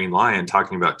about a green lion,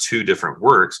 talking about two different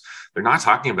works. They're not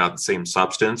talking about the same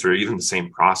substance or even the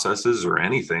same processes or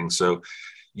anything. So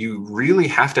you really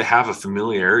have to have a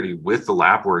familiarity with the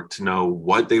lab work to know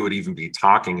what they would even be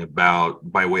talking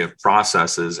about by way of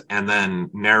processes, and then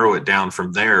narrow it down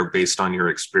from there based on your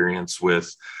experience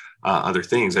with other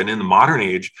things. And in the modern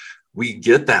age, we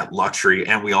get that luxury,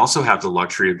 and we also have the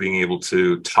luxury of being able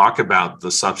to talk about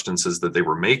the substances that they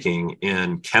were making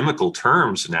in chemical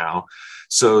terms now,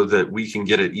 so that we can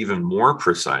get it even more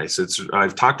precise.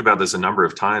 I've talked about this a number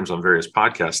of times on various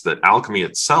podcasts, that alchemy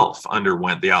itself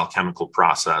underwent the alchemical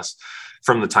process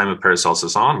from the time of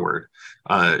Paracelsus onward.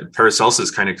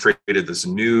 Paracelsus kind of created this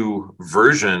new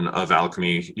version of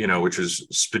alchemy, which is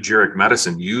spagyric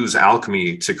medicine. Use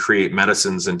alchemy to create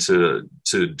medicines and to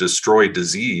destroy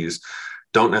disease.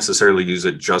 Don't necessarily use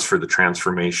it just for the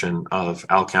transformation of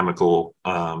alchemical,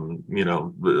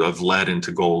 of lead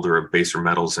into gold or of baser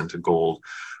metals into gold,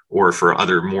 or for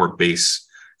other more base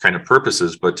kind of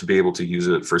purposes, but to be able to use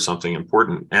it for something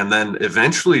important. And then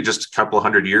eventually, just a couple of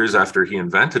 100 years after he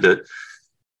invented it,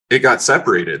 it got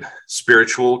separated.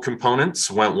 Spiritual components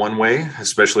went one way,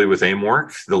 especially with AIM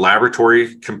work. The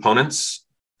laboratory components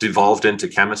devolved into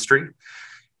chemistry,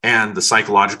 and the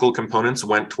psychological components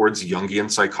went towards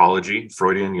Jungian psychology,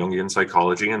 Freudian Jungian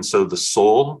psychology. And so the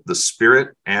soul, the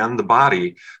spirit, and the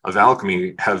body of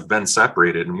alchemy have been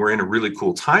separated. And we're in a really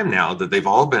cool time now that they've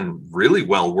all been really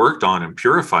well worked on and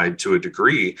purified to a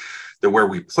degree that where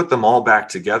we put them all back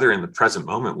together in the present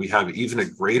moment, we have even a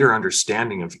greater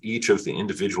understanding of each of the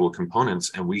individual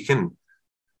components, and we can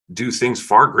do things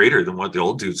far greater than what the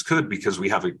old dudes could, because we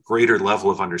have a greater level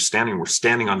of understanding. We're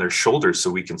standing on their shoulders so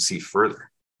we can see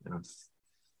further.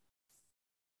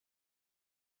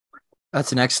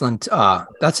 That's an excellent,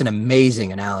 that's an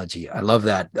amazing analogy. I love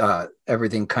that.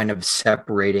 Everything kind of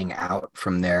separating out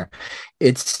from there.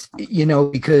 It's,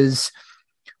 because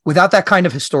without that kind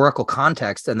of historical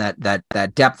context and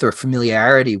that depth or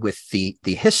familiarity with the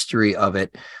history of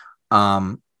it,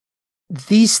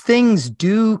 these things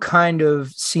do kind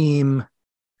of seem,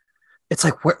 it's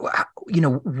like,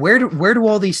 where do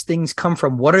all these things come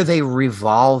from? What are they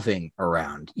revolving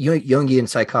around? Jungian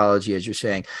psychology, as you're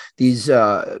saying, these,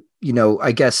 I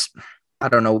guess, I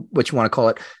don't know what you want to call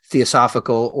it,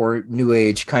 theosophical or New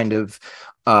Age kind of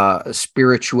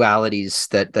spiritualities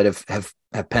that have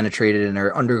penetrated and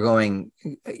are undergoing,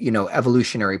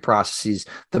 evolutionary processes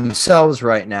themselves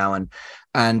right now.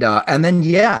 And then,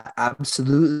 yeah,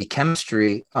 absolutely.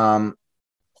 Chemistry.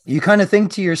 You kind of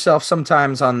think to yourself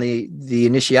sometimes on the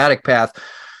initiatic path,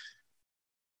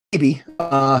 maybe,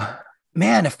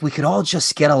 man, if we could all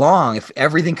just get along, if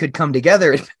everything could come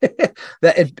together,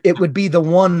 that it would be the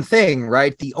one thing,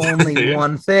 right? The only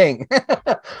one thing.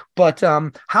 But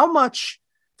how much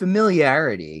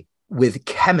familiarity with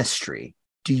chemistry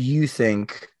do you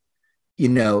think,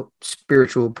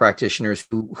 spiritual practitioners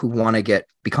who want to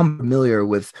become familiar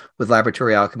with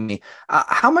laboratory alchemy,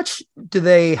 how much do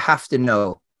they have to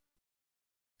know?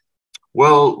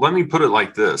 Well, let me put it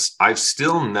like this. I've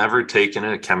still never taken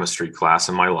a chemistry class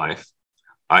in my life.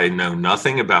 I know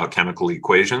nothing about chemical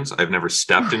equations. I've never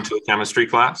stepped into a chemistry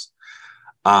class.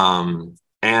 And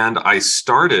I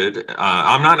started,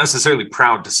 I'm not necessarily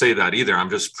proud to say that either. I'm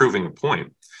just proving a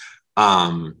point.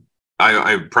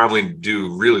 I probably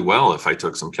do really well if I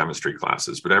took some chemistry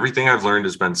classes, but everything I've learned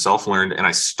has been self-learned. And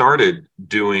I started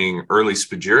doing early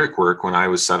spagyric work when I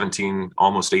was 17,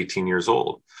 almost 18 years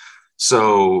old.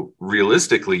 So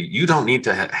realistically, you don't need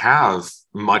to have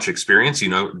much experience,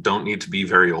 don't need to be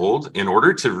very old in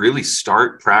order to really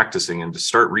start practicing and to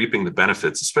start reaping the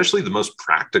benefits, especially the most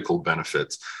practical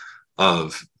benefits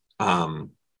of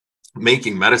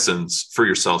making medicines for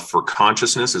yourself, for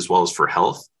consciousness as well as for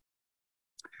health.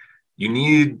 You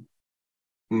need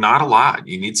not a lot.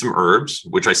 You need some herbs,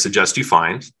 which I suggest you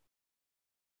find.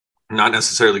 not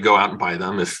necessarily go out and buy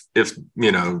them if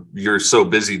you know you're so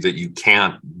busy that you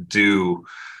can't go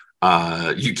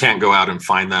out and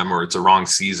find them, or it's a wrong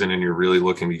season and you're really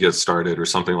looking to get started or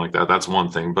something like that. That's one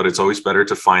thing, but it's always better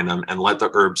to find them and let the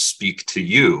herbs speak to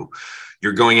you.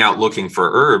 You're going out looking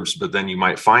for herbs, but then you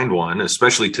might find one.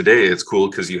 Especially today, it's cool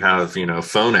because you have, you know,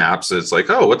 phone apps. It's like,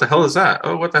 oh, what the hell is that?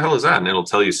 Oh, what the hell is that? And it'll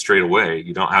tell you straight away.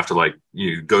 You don't have to, like,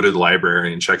 you go to the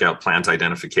library and check out plant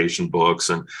identification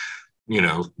books and, you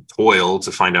know, toil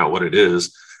to find out what it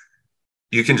is.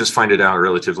 You can just find it out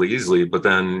relatively easily. But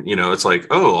then, you know, it's like,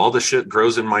 oh, all the shit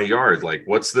grows in my yard. Like,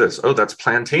 what's this? Oh, that's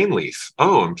plantain leaf.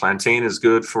 Oh, and plantain is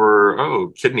good for,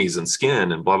 kidneys and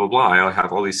skin and blah, blah, blah. I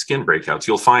have all these skin breakouts.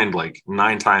 You'll find like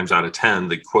 9 times out of 10,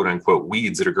 the quote unquote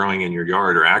weeds that are growing in your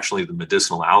yard are actually the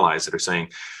medicinal allies that are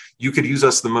saying, you could use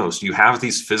us the most. You have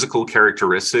these physical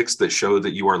characteristics that show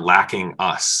that you are lacking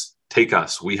us. Take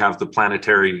us. We have the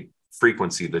planetary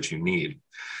frequency that you need.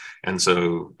 And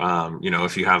so, you know,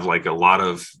 if you have like a lot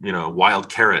of, you know, wild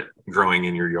carrot growing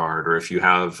in your yard, or if you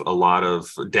have a lot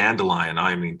of dandelion,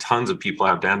 I mean, tons of people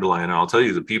have dandelion. And I'll tell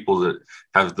you, the people that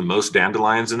have the most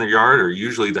dandelions in their yard are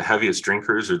usually the heaviest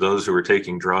drinkers, or those who are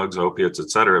taking drugs, opiates,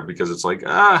 etc. Because it's like,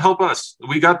 help us.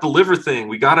 We got the liver thing.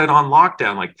 We got it on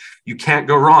lockdown. Like, you can't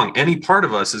go wrong. Any part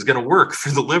of us is going to work for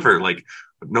the liver. Like,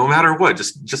 no matter what,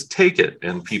 just take it.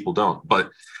 And people don't. But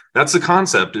that's the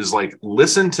concept, is like,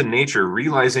 listen to nature,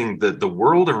 realizing that the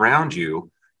world around you,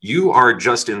 you are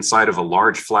just inside of a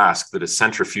large flask that is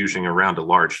centrifuging around a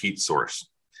large heat source.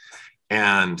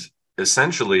 And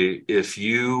essentially, if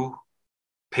you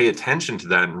pay attention to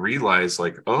that and realize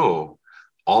like, oh,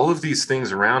 all of these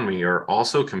things around me are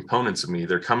also components of me.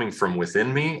 They're coming from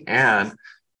within me. And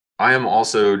I am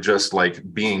also just like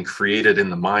being created in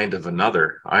the mind of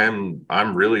another. I'm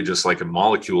really just like a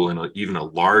molecule in even a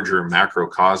larger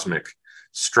macrocosmic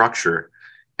structure,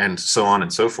 and so on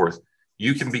and so forth.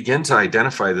 You can begin to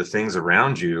identify the things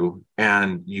around you,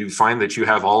 and you find that you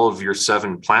have all of your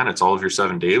 7 planets, all of your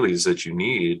 7 dailies that you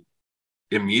need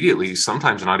immediately,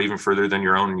 sometimes not even further than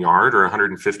your own yard or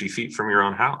 150 feet from your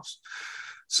own house.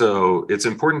 So it's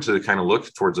important to kind of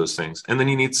look towards those things. And then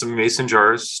you need some mason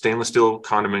jars, stainless steel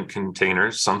condiment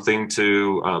containers, something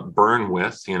to burn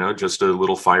with, you know, just a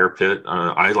little fire pit.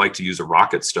 I like to use a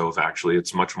rocket stove, actually.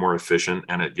 It's much more efficient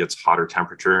and it gets hotter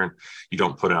temperature, and you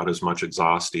don't put out as much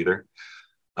exhaust either.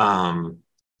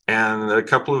 And a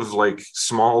couple of like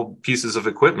small pieces of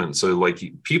equipment. So like,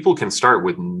 people can start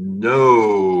with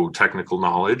no technical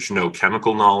knowledge, no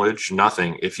chemical knowledge,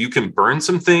 nothing. If you can burn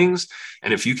some things,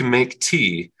 and if you can make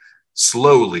tea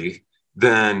slowly,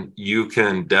 then you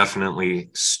can definitely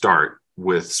start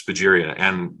with Spagyria.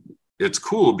 And it's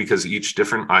cool because each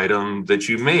different item that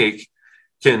you make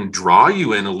can draw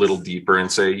you in a little deeper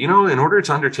and say, you know, in order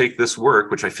to undertake this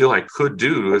work, which I feel I could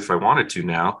do if I wanted to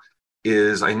now,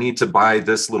 is I need to buy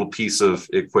this little piece of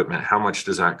equipment. How much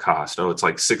does that cost? Oh, it's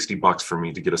like $60 for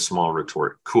me to get a small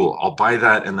retort. Cool. I'll buy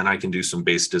that. And then I can do some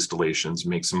base distillations,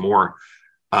 make some more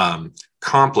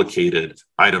complicated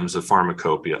items of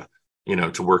pharmacopoeia, you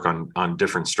know, to work on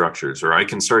different structures. Or I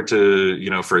can start to, you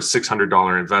know, for a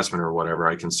 $600 investment or whatever,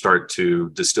 I can start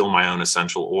to distill my own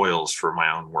essential oils for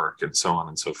my own work, and so on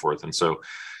and so forth. And so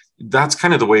that's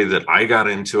kind of the way that I got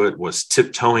into it, was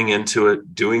tiptoeing into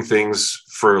it, doing things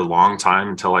for a long time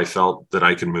until I felt that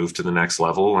I could move to the next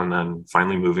level, and then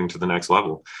finally moving to the next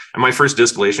level. And my first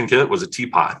distillation kit was a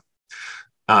teapot,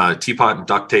 and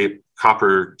duct tape,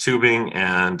 copper tubing,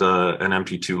 and an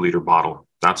empty 2-liter bottle.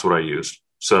 That's what I used.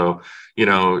 So, you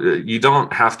know, you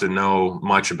don't have to know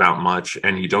much about much,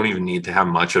 and you don't even need to have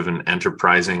much of an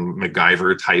enterprising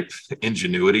MacGyver type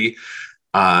ingenuity,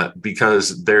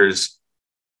 because there's,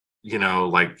 you know,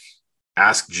 like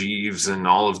Ask Jeeves and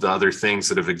all of the other things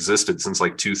that have existed since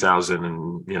like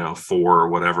 2004 or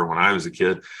whatever, when I was a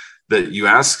kid, that you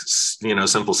ask, you know,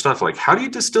 simple stuff like, how do you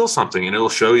distill something? And it'll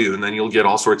show you, and then you'll get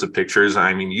all sorts of pictures.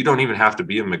 I mean, you don't even have to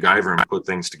be a MacGyver and put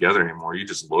things together anymore. You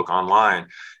just look online,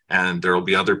 and there'll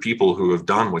be other people who have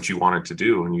done what you wanted to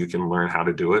do, and you can learn how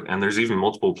to do it. And there's even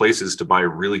multiple places to buy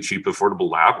really cheap,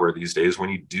 affordable labware these days when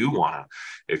you do want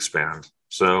to expand.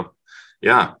 So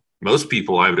yeah, most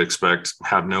people, I would expect,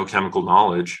 have no chemical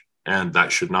knowledge, and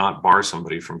that should not bar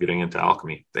somebody from getting into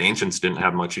alchemy. The ancients didn't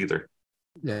have much either.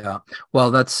 Yeah. Well,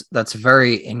 that's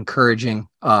very encouraging.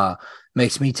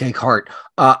 Makes me take heart.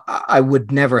 I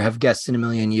would never have guessed in a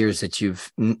million years that you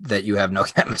have no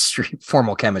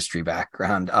formal chemistry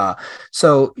background.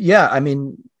 So yeah, I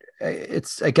mean,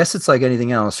 I guess it's like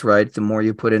anything else, right? The more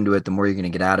you put into it, the more you're going to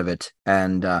get out of it.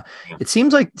 And it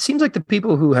seems like the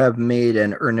people who have made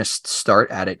an earnest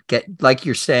start at it get, like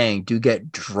you're saying, do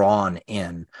get drawn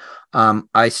in.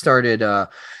 I started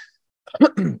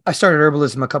I started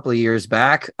herbalism a couple of years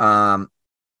back.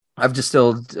 I've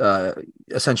distilled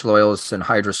essential oils and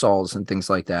hydrosols and things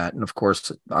like that. And of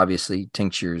course, obviously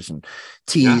tinctures and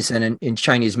teas. Yeah. And in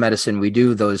Chinese medicine, we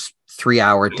do those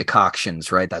 3-hour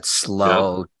decoctions, right? That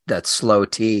slow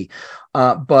tea.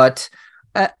 But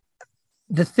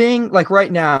the thing, like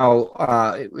right now,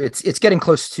 it's getting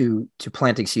close to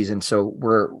planting season. So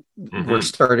we're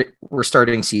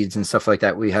starting seeds and stuff like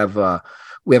that. We have a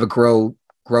grow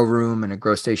room and a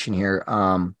grow station here.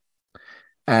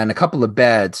 And a couple of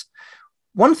beds.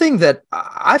 One thing that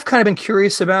I've kind of been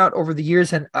curious about over the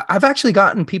years, and I've actually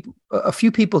gotten a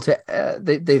few people to,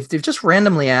 they've just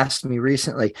randomly asked me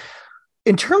recently,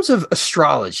 in terms of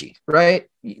astrology, right?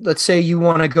 Let's say you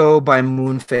want to go by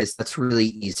moon phase, that's really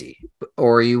easy,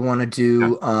 or you want to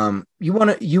do, you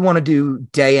want to do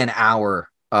day and hour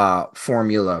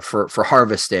formula for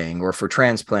harvesting or for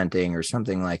transplanting or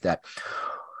something like that.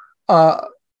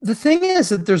 The thing is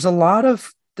that there's a lot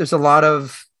of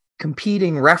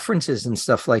competing references and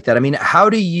stuff like that. I mean, how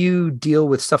do you deal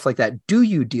with stuff like that? Do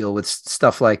you deal with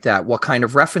stuff like that? What kind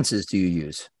of references do you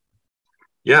use?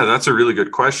 Yeah, that's a really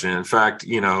good question. In fact,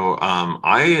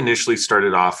 I initially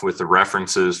started off with the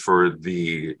references for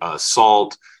the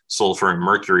salt, sulfur, and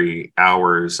mercury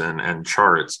hours and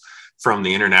charts from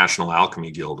the International Alchemy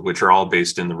Guild, which are all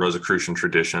based in the Rosicrucian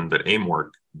tradition that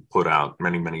Amorc put out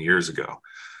many, many years ago.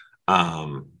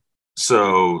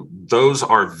 So those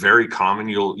are very common.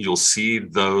 You'll see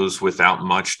those without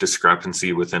much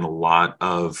discrepancy within a lot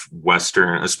of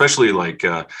Western, especially like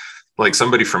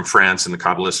somebody from France in the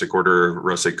Kabbalistic order of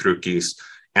Rosicrucis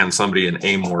and somebody in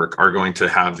Amorc are going to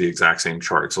have the exact same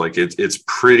charts. Like it's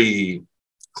pretty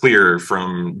clear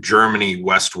from Germany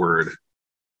westward,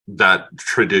 that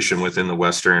tradition within the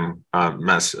Western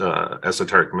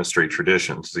esoteric mystery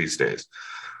traditions these days.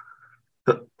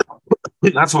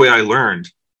 That's the way I learned.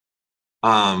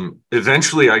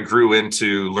 Eventually I grew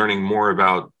into learning more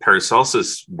about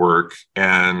Paracelsus' work,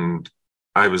 and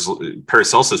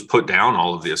Paracelsus put down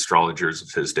all of the astrologers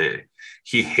of his day.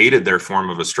 He hated their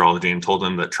form of astrology and told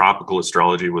them that tropical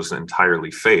astrology was entirely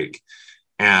fake.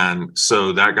 And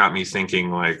so that got me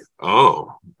thinking like,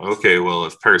 oh, okay, well,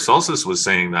 if Paracelsus was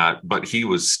saying that, but he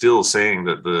was still saying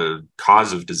that the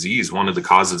cause of disease, one of the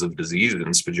causes of disease in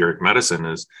spagyric medicine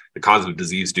is the cause of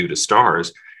disease due to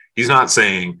stars. He's not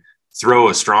saying throw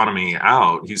astronomy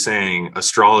out. He's saying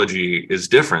astrology is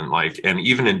different. And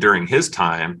even during his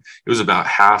time, it was about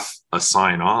half a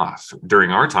sign off.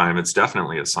 During our time, it's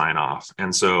definitely a sign off.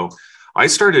 And so I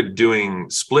started doing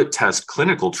split test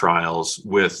clinical trials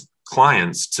with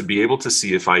clients to be able to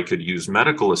see if I could use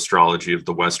medical astrology of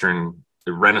the Western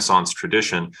Renaissance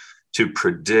tradition to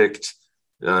predict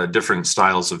different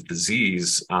styles of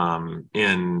disease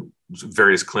in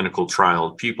various clinical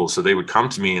trial people. So they would come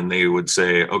to me and they would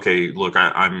say, okay, look,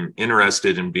 I'm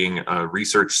interested in being a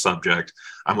research subject.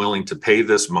 I'm willing to pay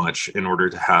this much in order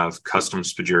to have custom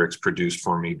spagyrics produced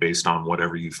for me based on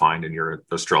whatever you find in your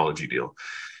astrology deal.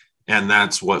 And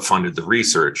that's what funded the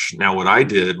research. Now, what I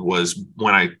did was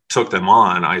when I took them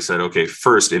on, I said, okay,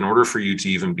 first, in order for you to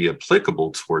even be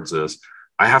applicable towards this,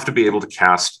 I have to be able to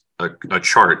cast a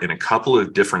chart in a couple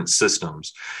of different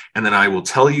systems. And then I will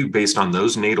tell you based on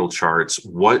those natal charts,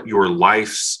 what your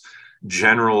life's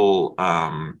general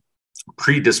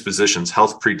predispositions,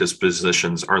 health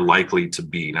predispositions are likely to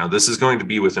be. Now, this is going to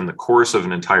be within the course of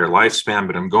an entire lifespan,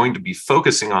 but I'm going to be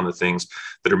focusing on the things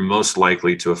that are most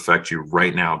likely to affect you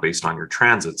right now based on your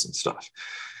transits and stuff.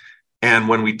 And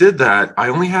when we did that, I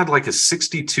only had like a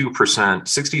 62 to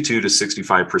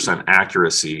 65%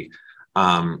 accuracy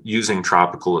using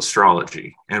tropical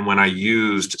astrology. And when I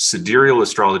used sidereal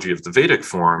astrology of the Vedic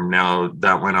form, now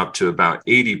that went up to about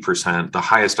 80%. The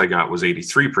highest I got was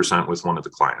 83% with one of the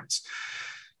clients.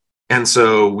 And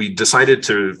so we decided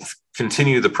to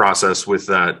continue the process with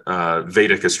that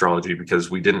Vedic astrology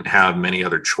because we didn't have many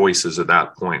other choices at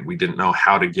that point. We didn't know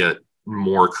how to get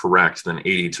more correct than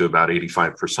 80 to about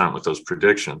 85% with those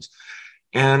predictions.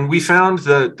 And we found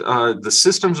that the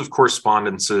systems of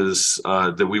correspondences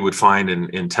that we would find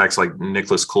in texts like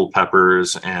Nicholas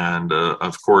Culpeper's and,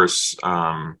 of course,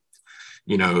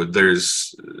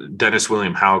 there's Dennis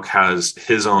William Houck has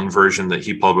his own version that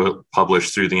he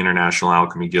published through the International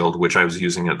Alchemy Guild, which I was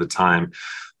using at the time,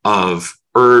 of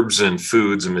herbs and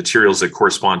foods and materials that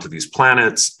correspond to these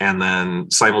planets, and then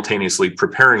simultaneously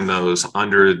preparing those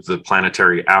under the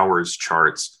planetary hours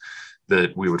charts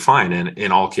that we would find. And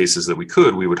in all cases that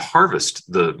we would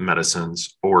harvest the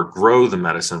medicines or grow the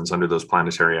medicines under those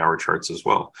planetary hour charts as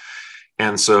well.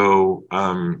 And so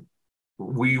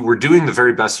we were doing the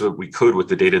very best that we could with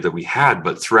the data that we had,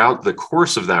 but throughout the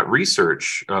course of that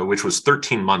research, which was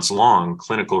 13 months long,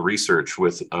 clinical research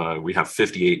with, we have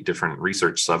 58 different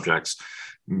research subjects,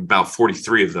 about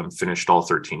 43 of them finished all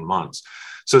 13 months.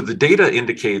 So the data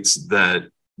indicates that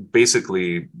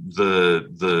basically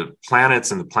the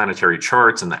planets and the planetary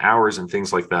charts and the hours and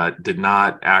things like that did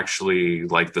not actually,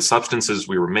 like the substances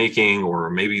we were making, or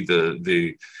maybe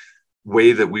the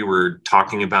way that we were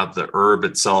talking about the herb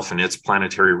itself and its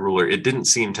planetary ruler, it didn't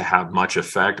seem to have much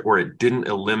effect, or it didn't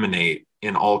eliminate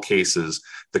in all cases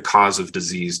the cause of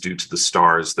disease due to the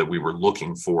stars that we were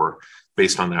looking for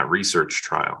based on that research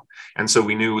trial. And so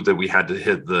we knew that we had to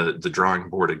hit the drawing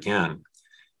board again.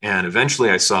 And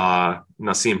eventually I saw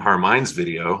Nassim Harameyn's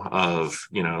video of,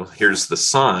 here's the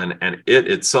sun, and it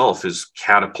itself is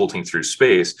catapulting through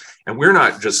space. And we're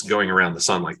not just going around the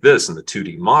sun like this in the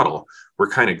 2D model. We're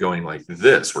kind of going like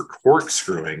this. We're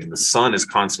corkscrewing, and the sun is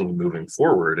constantly moving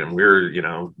forward, and we're,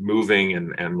 moving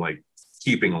and like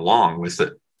keeping along with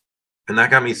it. And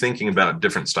that got me thinking about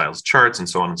different styles of charts and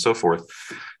so on and so forth,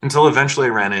 until eventually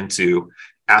I ran into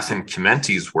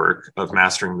Alchemiculture's work of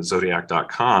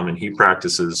masteringthezodiac.com, and he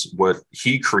practices what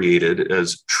he created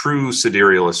as true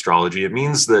sidereal astrology. It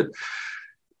means that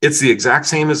it's the exact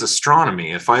same as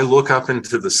astronomy. If I look up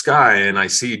into the sky and I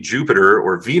see Jupiter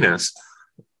or Venus,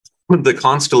 the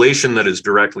constellation that is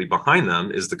directly behind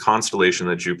them is the constellation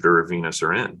that Jupiter or Venus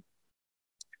are in.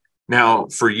 Now,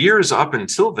 for years up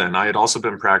until then, I had also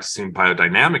been practicing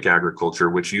biodynamic agriculture,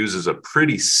 which uses a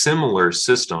pretty similar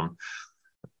system.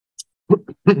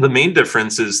 The main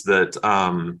difference is that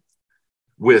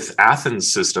with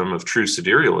Athens' system of true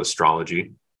sidereal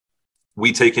astrology,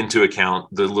 we take into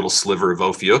account the little sliver of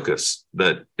Ophiuchus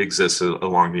that exists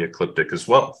along the ecliptic as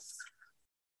well.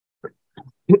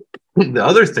 The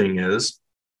other thing is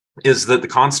that the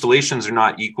constellations are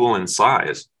not equal in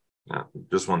size.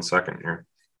 Just 1 second here.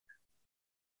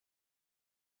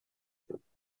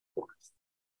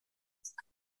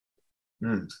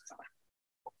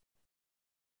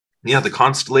 Yeah, the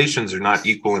constellations are not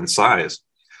equal in size.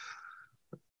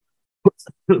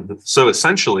 So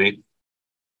essentially,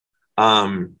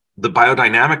 the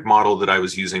biodynamic model that I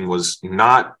was using was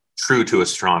not true to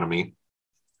astronomy,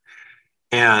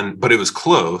 but it was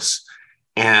close.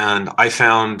 And I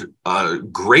found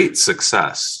great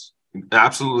success,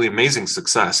 absolutely amazing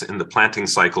success in the planting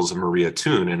cycles of Maria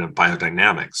Thun in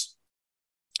biodynamics.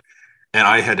 And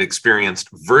I had experienced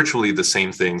virtually the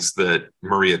same things that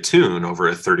Maria Thun over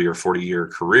a 30 or 40-year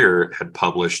career had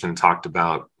published and talked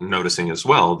about, noticing as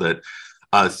well that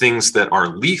things that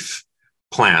are leaf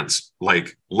plants,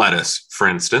 like lettuce, for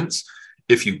instance,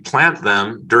 if you plant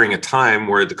them during a time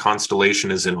where the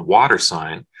constellation is in a water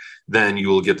sign, then you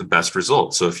will get the best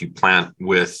results. So if you plant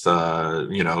with,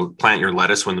 plant your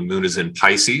lettuce when the moon is in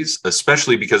Pisces,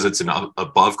 especially because it's an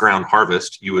above ground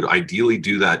harvest, you would ideally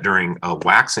do that during a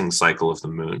waxing cycle of the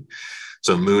moon.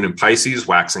 So moon in Pisces,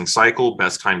 waxing cycle,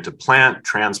 best time to plant,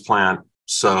 transplant,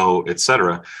 sow,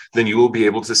 etc. Then you will be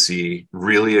able to see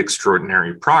really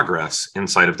extraordinary progress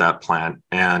inside of that plant.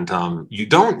 And you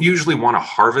don't usually want to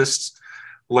harvest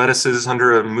lettuces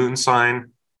under a moon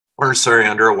sign,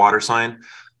 under a water sign.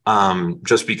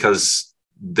 Just because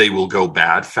they will go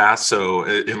bad fast. So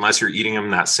unless you're eating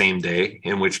them that same day,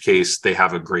 in which case they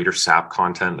have a greater sap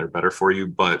content, they're better for you.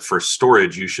 But for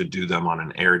storage, you should do them on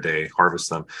an air day, harvest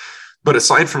them. But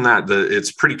aside from that,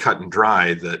 it's pretty cut and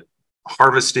dry that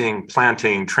harvesting,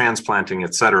 planting, transplanting,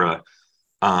 etc.,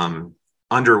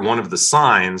 under one of the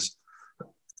signs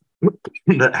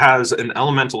that has an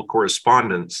elemental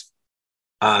correspondence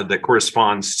that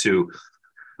corresponds to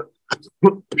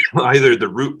either the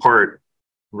root part,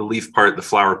 the leaf part, the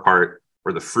flower part,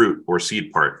 or the fruit or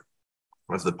seed part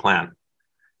of the plant.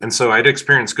 And so I'd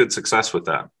experienced good success with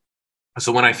that.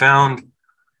 So when I found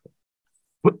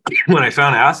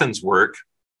Athens' work,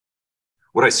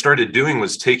 what I started doing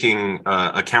was taking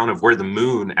account of where the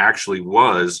moon actually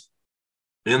was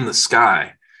in the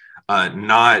sky,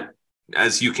 not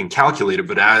as you can calculate it,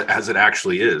 but as it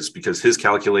actually is, because his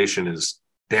calculation is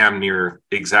damn near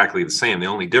exactly the same. The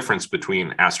only difference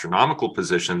between astronomical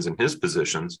positions and his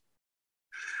positions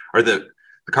are that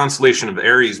the constellation of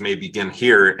Aries may begin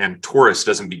here and Taurus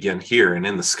doesn't begin here. And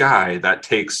in the sky, that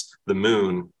takes the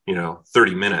moon,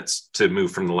 30 minutes to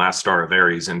move from the last star of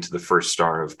Aries into the first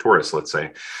star of Taurus, let's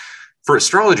say. For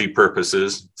astrology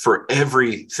purposes, for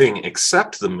everything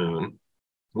except the moon,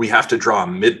 we have to draw a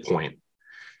midpoint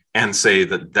and say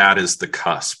that that is the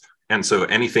cusp. And so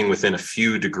anything within a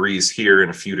few degrees here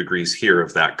and a few degrees here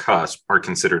of that cusp are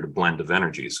considered a blend of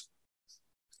energies.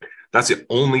 That's the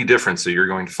only difference that you're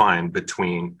going to find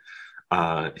between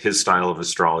his style of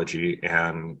astrology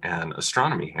and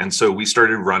astronomy. And so we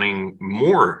started running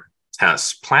more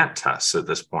tests, plant tests at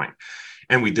this point.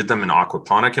 And we did them in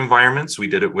aquaponic environments. We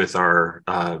did it with our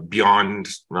beyond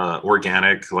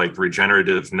organic, like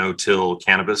regenerative no-till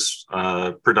cannabis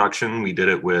production. We did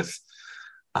it with,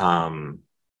 I'm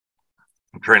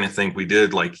trying to think, we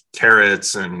did like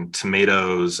carrots and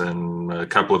tomatoes and a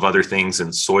couple of other things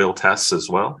in soil tests as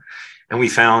well. And we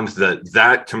found that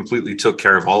that completely took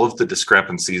care of all of the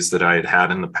discrepancies that I had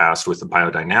had in the past with the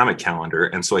biodynamic calendar.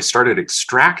 And so I started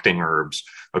extracting herbs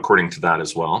according to that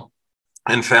as well,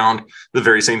 and found the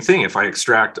very same thing. If I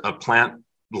extract a plant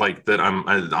like that,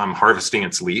 I'm harvesting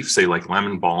its leaf, say like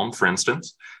lemon balm, for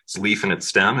instance, its leaf and its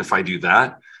stem. If I do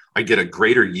that, I get a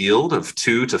greater yield of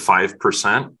 2 to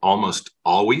 5% almost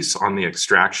always on the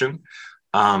extraction.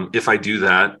 If I do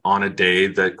that on a day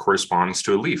that corresponds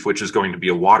to a leaf, which is going to be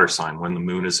a water sign when the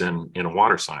moon is in a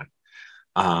water sign.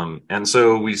 And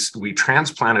so we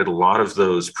transplanted a lot of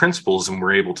those principles and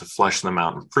were able to flesh them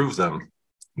out and prove them.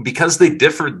 Because they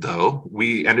differed, though,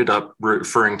 we ended up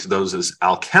referring to those as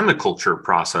alchemiculture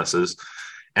processes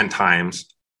and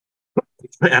times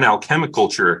and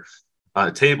alchemiculture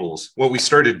tables. What we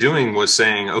started doing was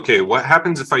saying, okay, what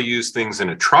happens if I use things in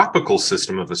a tropical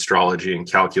system of astrology and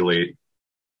calculate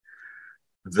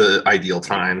the ideal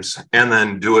times, and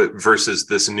then do it versus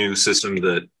this new system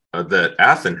that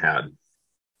Athen had?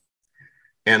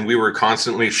 And we were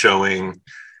constantly showing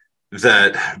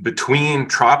that between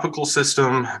tropical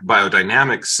system,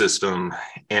 biodynamic system,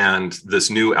 and this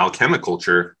new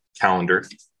alchemiculture calendar,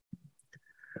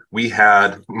 we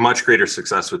had much greater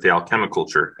success with the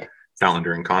alchemiculture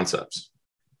calendar and concepts.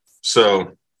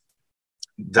 So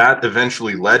that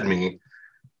eventually led me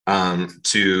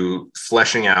to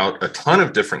fleshing out a ton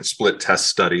of different split test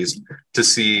studies to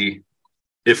see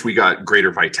if we got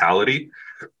greater vitality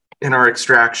in our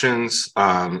extractions,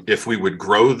 if we would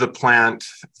grow the plant,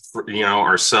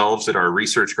 ourselves at our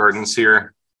research gardens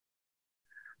here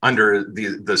under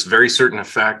this very certain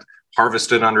effect,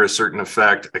 harvested under a certain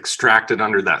effect, extracted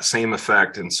under that same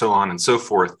effect, and so on and so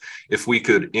forth. If we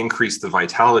could increase the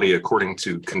vitality according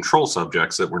to control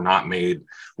subjects that were not made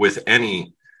with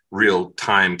any real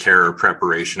time, care, or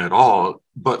preparation at all,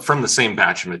 but from the same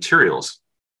batch of materials.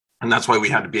 And that's why we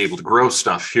had to be able to grow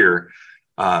stuff here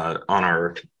at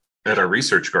our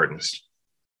research gardens.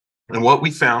 And what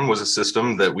we found was a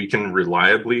system that we can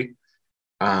reliably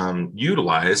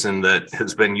utilize, and that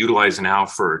has been utilized now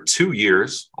for 2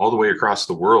 years all the way across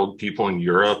the world. People in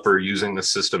Europe are using the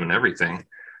system and everything.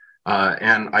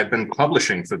 And I've been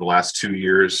publishing for the last 2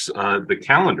 years the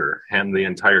calendar and the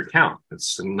entire count.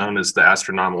 It's known as the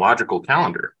astronomological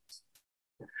calendar.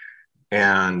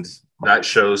 And that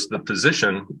shows the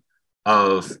position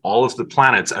of all of the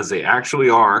planets as they actually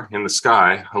are in the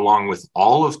sky, along with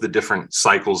all of the different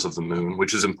cycles of the moon,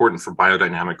 which is important for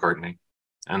biodynamic gardening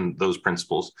and those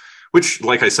principles, which,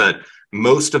 like I said,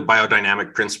 most of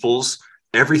biodynamic principles,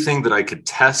 everything that I could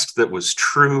test that was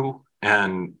true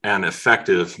and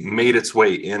effective made its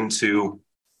way into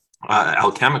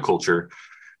alchemiculture.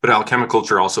 But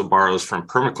alchemiculture also borrows from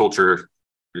permaculture,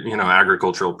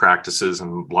 agricultural practices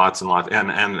and lots and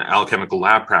alchemical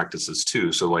lab practices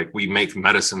too. So like we make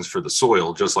medicines for the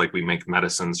soil, just like we make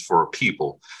medicines for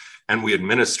people. And we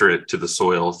administer it to the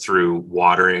soil through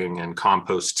watering and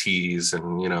compost teas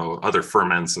and, other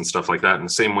ferments and stuff like that. In the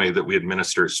same way that we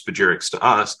administer spagyrics to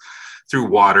us through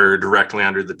water directly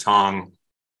under the tongue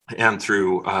and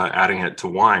through adding it to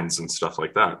wines and stuff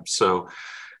like that. So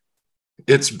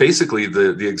it's basically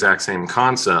the exact same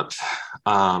concept.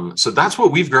 So that's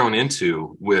what we've grown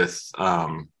into with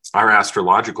our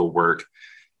astrological work.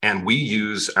 And we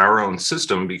use our own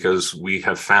system because we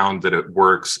have found that it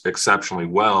works exceptionally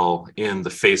well in the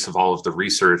face of all of the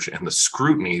research and the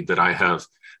scrutiny that I have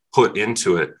put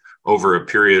into it over a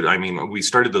period. I mean, we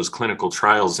started those clinical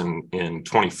trials in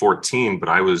 2014, but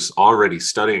I was already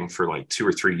studying for like 2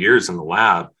 or 3 years in the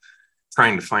lab,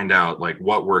 trying to find out like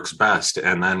what works best,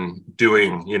 and then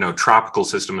doing, tropical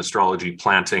system astrology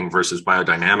planting versus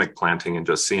biodynamic planting, and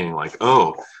just seeing like,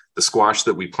 oh, the squash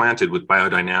that we planted with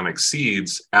biodynamic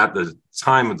seeds at the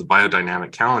time of the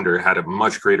biodynamic calendar had a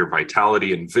much greater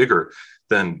vitality and vigor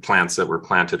than plants that were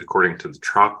planted according to the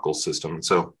tropical system. And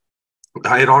so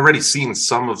I had already seen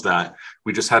some of that.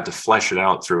 We just had to flesh it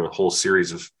out through a whole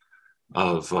series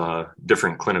of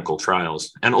different clinical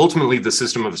trials. And ultimately, the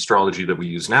system of astrology that we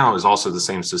use now is also the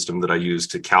same system that I use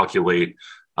to calculate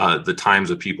the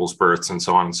times of people's births and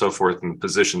so on and so forth, and the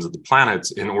positions of the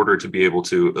planets, in order to be able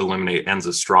to eliminate ens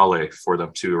astrale for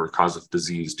them too, or cause of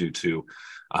disease due to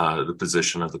the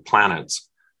position of the planets.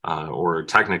 or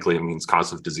technically it means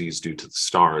cause of disease due to the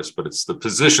stars, but it's the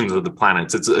positions of the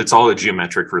planets. It's all a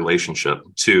geometric relationship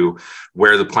to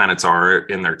where the planets are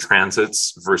in their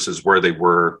transits versus where they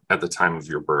were at the time of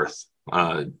your birth.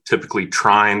 Typically,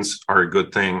 trines are a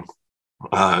good thing.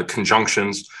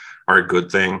 Conjunctions are a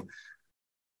good thing.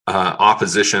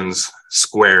 Oppositions,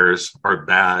 squares are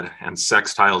bad, and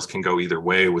sextiles can go either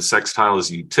way. With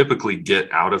sextiles, you typically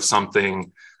get out of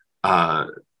something.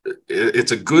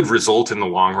 It's a good result in the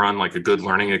long run, like a good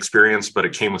learning experience, but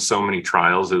it came with so many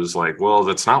trials. It was like, well,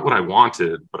 that's not what I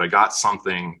wanted, but I got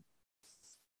something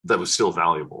that was still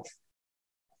valuable.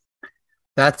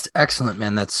 That's excellent,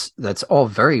 man. That's all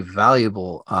very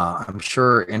valuable. I'm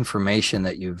sure information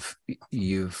that you've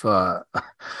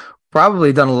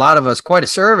probably done a lot of us quite a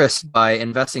service by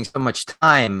investing so much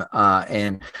time.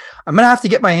 And I'm gonna have to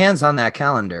get my hands on that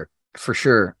calendar for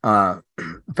sure.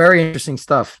 Very interesting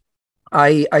stuff.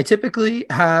 I typically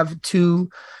have two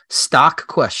stock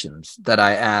questions that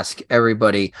I ask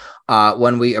everybody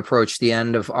when we approach the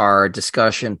end of our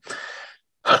discussion.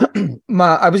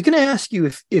 I was going to ask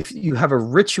you if you have a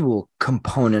ritual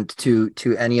component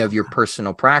to any of your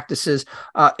personal practices.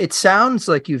 It sounds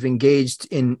like you've engaged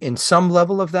in some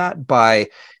level of that by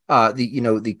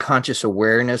the conscious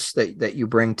awareness that you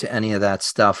bring to any of that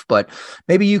stuff. But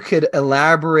maybe you could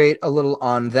elaborate a little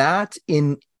on that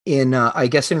in I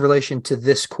guess in relation to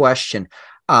this question.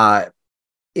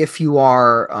 If you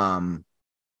are,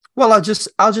 well, I'll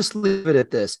just leave it at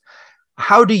this.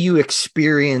 How do you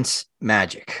experience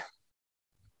magic?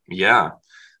 Yeah.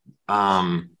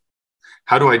 How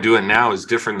do I do it now is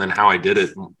different than how I did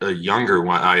it younger,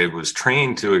 when I was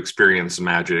trained to experience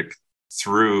magic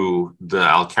through the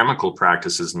alchemical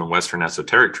practices in the Western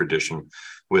esoteric tradition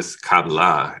with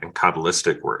Kabbalah and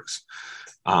Kabbalistic works.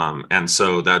 And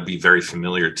so that'd be very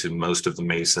familiar to most of the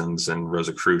Masons and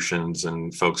Rosicrucians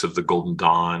and folks of the Golden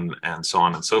Dawn and so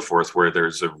on and so forth, where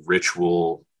there's a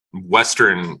ritual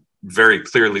Western, very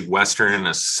clearly Western,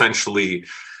 essentially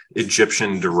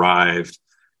Egyptian derived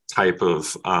type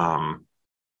of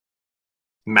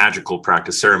magical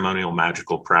practice, ceremonial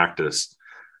magical practice.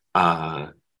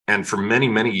 And for many,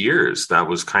 many years, that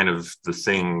was kind of the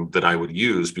thing that I would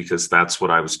use because that's what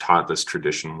I was taught this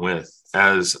tradition with.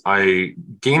 As I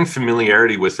gained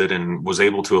familiarity with it and was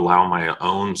able to allow my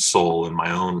own soul and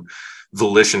my own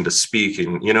volition to speak,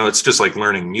 and it's just like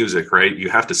learning music, right? You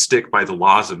have to stick by the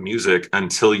laws of music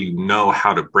until you know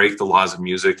how to break the laws of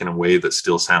music in a way that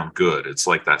still sound good. It's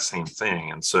like that same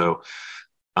thing. And so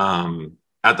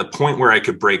at the point where I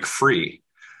could break free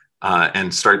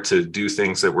and start to do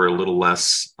things that were a little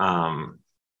less, how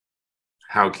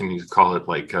can you call it,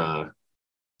 like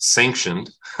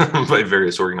sanctioned by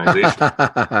various organizations.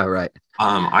 Right.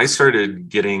 I started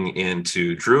getting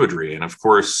into Druidry. And of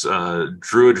course,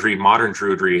 Druidry, modern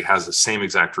Druidry, has the same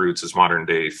exact roots as modern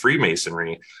day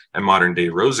Freemasonry and modern day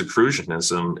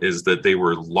Rosicrucianism, is that they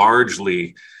were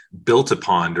largely built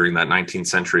upon during that 19th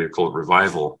century occult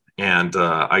revival. And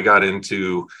I got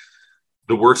into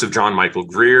the works of John Michael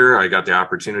Greer. I got the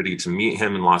opportunity to meet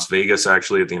him in Las Vegas,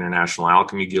 actually, at the International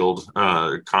Alchemy Guild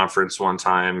conference one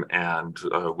time. And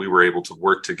we were able to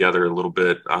work together a little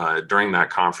bit during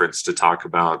that conference to talk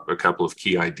about a couple of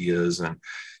key ideas. And,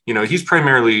 he's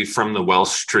primarily from the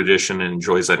Welsh tradition and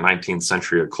enjoys that 19th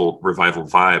century occult revival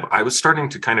vibe. I was starting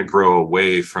to kind of grow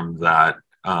away from that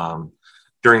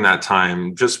during that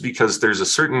time, just because there's a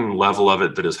certain level of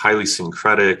it that is highly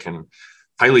syncretic and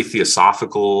highly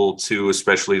theosophical too,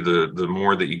 especially the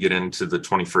more that you get into the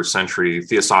 21st century.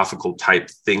 Theosophical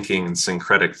type thinking and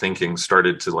syncretic thinking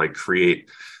started to like create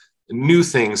new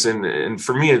things. And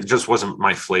for me, it just wasn't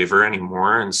my flavor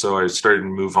anymore. And so I started to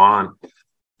move on.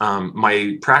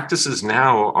 My practices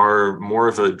now are more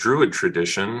of a Druid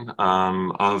tradition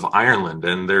of Ireland,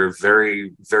 and they're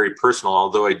very, very personal,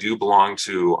 although I do belong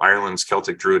to Ireland's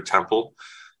Celtic Druid Temple,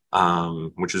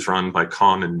 which is run by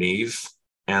Con and Neve.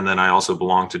 And then I also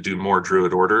belong to Do More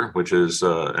Druid Order, which is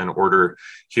an order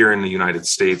here in the United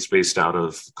States based out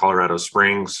of Colorado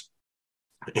Springs.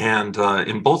 And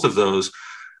in both of those,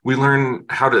 we learn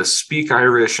how to speak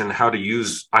Irish and how to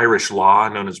use Irish law,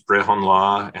 known as Brehon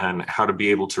law, and how to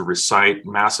be able to recite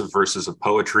massive verses of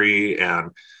poetry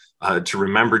and to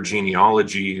remember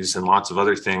genealogies and lots of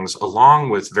other things, along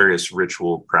with various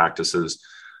ritual practices.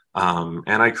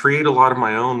 And I create a lot of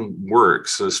my own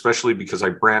works, especially because I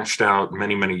branched out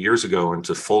many, many years ago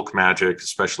into folk magic,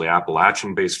 especially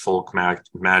Appalachian-based folk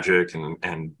magic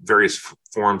and various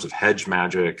forms of hedge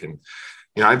magic. And,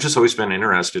 I've just always been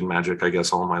interested in magic, I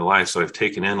guess, all my life. So I've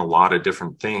taken in a lot of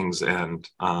different things and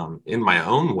in my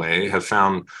own way have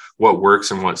found what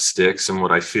works and what sticks and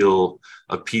what I feel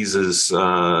appeases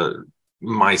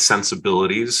my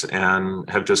sensibilities and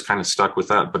have just kind of stuck with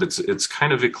that. But it's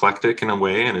kind of eclectic in a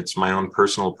way, and it's my own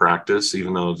personal practice,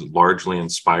 even though it's largely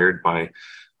inspired by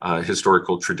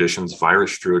historical traditions of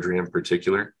Irish Druidry in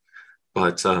particular.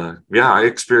 But yeah, I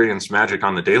experience magic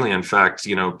on the daily. In fact,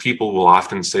 people will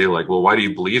often say, like, well, why do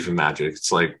you believe in magic?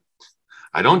 It's like,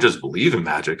 I don't just believe in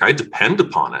magic, I depend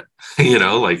upon it.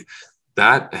 Like,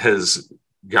 that has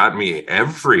got me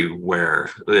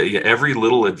everywhere. Every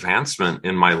little advancement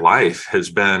in my life has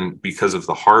been because of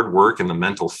the hard work and the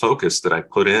mental focus that I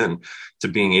put in to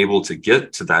being able to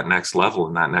get to that next level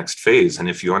and that next phase. And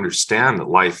if you understand that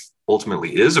life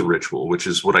ultimately is a ritual, which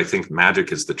is what I think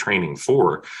magic is the training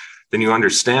for, then you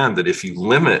understand that if you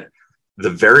limit the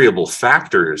variable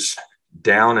factors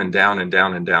down and down and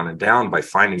down and down and down by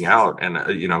finding out. And,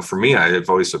 for me, I've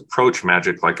always approached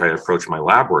magic like I approach my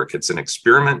lab work. It's an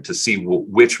experiment to see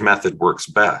which method works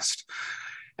best.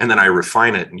 And then I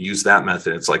refine it and use that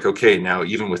method. It's like, okay, now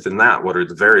even within that, what are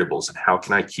the variables and how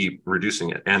can I keep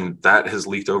reducing it? And that has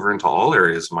leaked over into all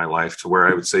areas of my life, to where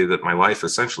I would say that my life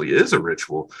essentially is a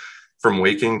ritual. From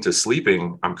waking to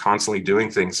sleeping, I'm constantly doing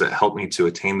things that help me to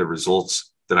attain the results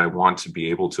that I want to be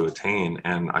able to attain.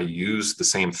 And I use the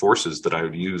same forces that I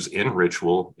would use in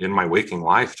ritual in my waking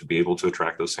life to be able to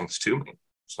attract those things to me.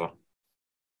 So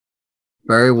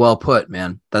very well put,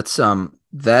 man.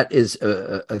 That is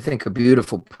I think a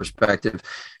beautiful perspective.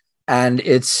 And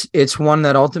it's one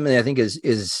that ultimately I think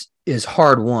is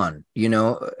hard won.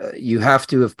 You have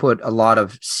to have put a lot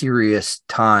of serious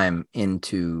time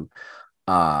into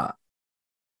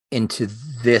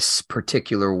this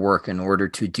particular work in order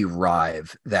to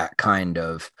derive that kind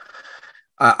of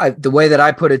the way that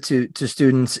I put it to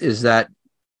students is that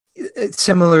it's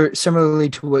similarly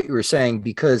to what you were saying,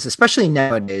 because especially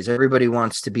nowadays, everybody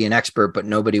wants to be an expert, but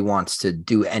nobody wants to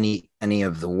do any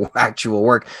of the actual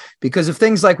work because of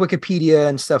things like Wikipedia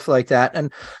and stuff like that.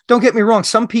 And don't get me wrong,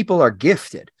 some people are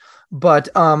gifted, but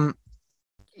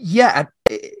yeah,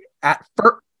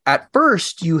 at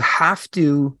first you have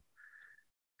to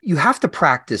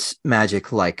practice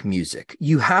magic like music.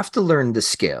 You have to learn the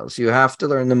scales. You have to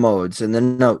learn the modes and the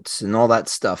notes and all that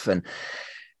stuff. And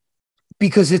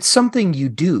because it's something you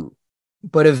do,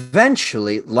 but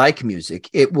eventually, like music,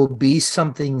 it will be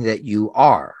something that you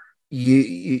are.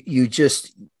 You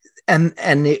just,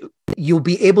 you'll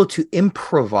be able to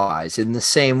improvise in the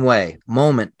same way,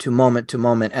 moment to moment to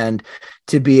moment, and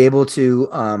to be able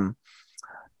to,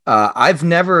 I've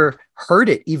never heard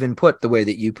it even put the way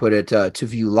that you put it, to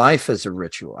view life as a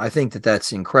ritual. I think that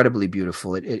that's incredibly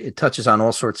beautiful. It touches on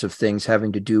all sorts of things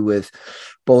having to do with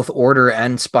both order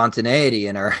and spontaneity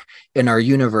in our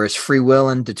universe, free will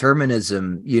and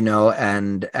determinism,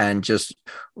 and just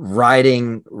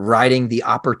riding the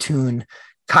opportune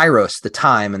kairos, the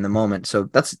time and the moment. So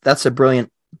that's a brilliant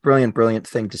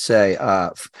thing to say,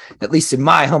 at least in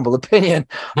my humble opinion.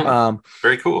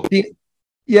 Very cool.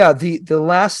 Yeah, the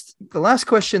last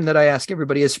question that I ask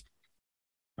everybody is,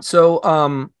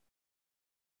 so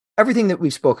everything that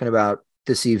we've spoken about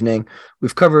this evening,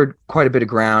 we've covered quite a bit of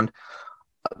ground.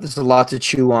 There's a lot to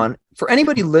chew on. For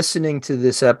anybody listening to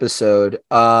this episode,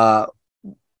 what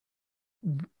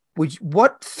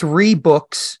 3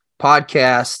 books,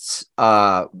 podcasts,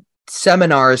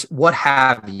 seminars, what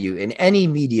have you, in any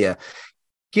media,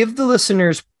 give the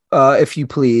listeners, if you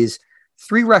please,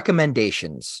 3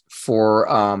 recommendations for,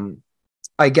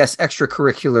 I guess,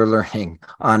 extracurricular learning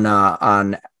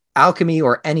on alchemy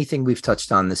or anything we've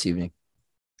touched on this evening.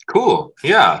 Cool.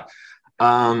 Yeah.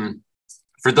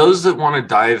 For those that want to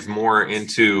dive more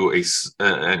into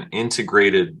an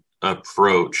integrated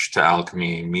approach to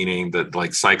alchemy, meaning that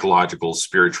like psychological,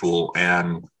 spiritual,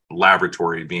 and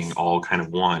laboratory being all kind of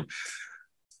one,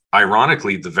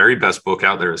 ironically, the very best book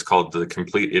out there is called The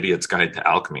Complete Idiot's Guide to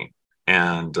Alchemy.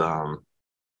 And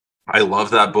I love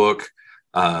that book.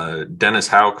 Dennis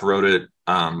Hauck wrote it.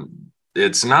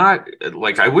 It's not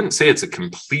like, I wouldn't say it's a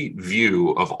complete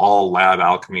view of all lab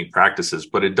alchemy practices,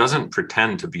 but it doesn't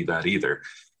pretend to be that either.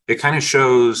 It kind of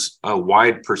shows a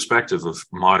wide perspective of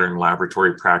modern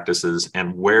laboratory practices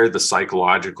and where the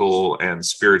psychological and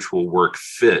spiritual work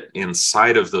fit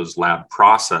inside of those lab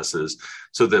processes,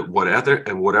 so that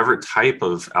whatever type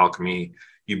of alchemy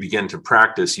you begin to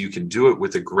practice, you can do it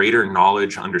with a greater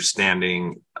knowledge,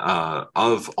 understanding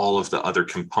of all of the other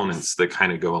components that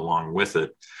kind of go along with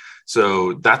it.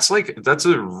 So that's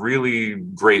a really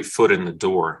great foot in the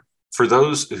door. For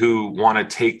those who want to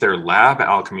take their lab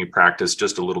alchemy practice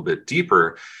just a little bit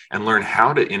deeper and learn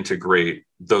how to integrate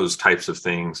those types of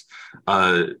things,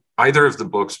 either of the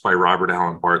books by Robert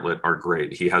Allen Bartlett are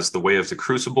great. He has The Way of the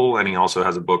Crucible, and he also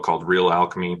has a book called Real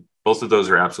Alchemy. Both of those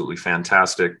are absolutely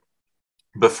fantastic.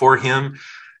 Before him,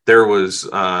 There was,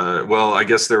 well, I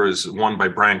guess there was one by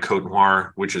Brian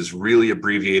Cote-Noir, which is really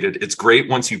abbreviated. It's great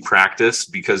once you practice,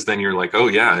 because then you're like, oh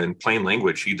yeah, in plain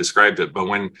language, he described it. But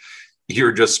when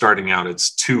you're just starting out,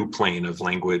 it's too plain of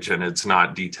language and it's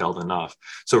not detailed enough.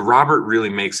 So Robert really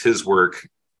makes his work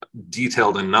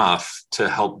detailed enough to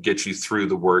help get you through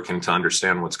the work and to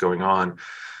understand what's going on.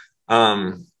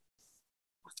 And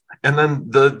then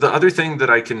the other thing that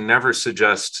I can never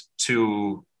suggest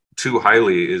too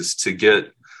highly is to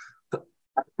get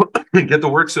the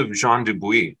works of Jean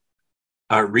Dubuis.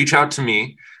 Reach out to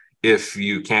me if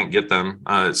you can't get them.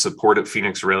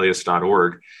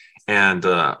 support@phoenixaurelius.org. And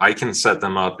I can set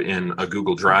them up in a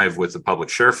Google Drive with the public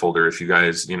share folder if you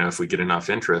guys, if we get enough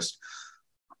interest.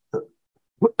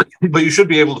 But you should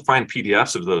be able to find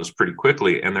PDFs of those pretty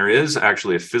quickly. And there is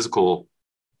actually a physical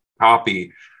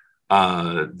copy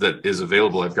that is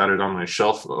available. I've got it on my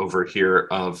shelf over here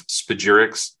of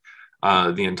Spagyrics,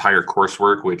 the entire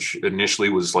coursework, which initially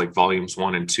was like volumes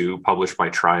 1 and 2, published by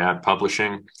Triad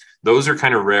Publishing. Those are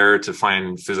kind of rare to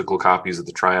find physical copies of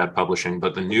the Triad Publishing,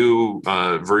 but the new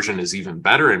version is even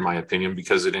better, in my opinion,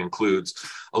 because it includes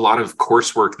a lot of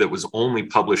coursework that was only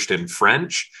published in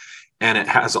French, and it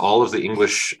has all of the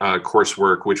English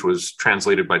coursework, which was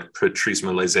translated by Patrice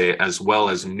Melezé, as well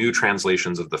as new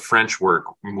translations of the French work,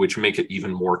 which make it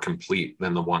even more complete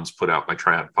than the ones put out by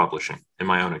Triad Publishing, in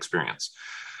my own experience.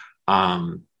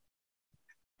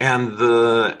 And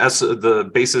the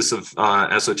basis of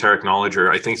esoteric knowledge,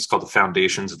 or I think it's called the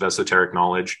Foundations of Esoteric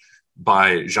Knowledge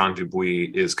by Jean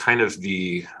Dubuis, is kind of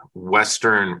the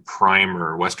Western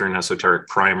primer, Western esoteric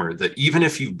primer, that even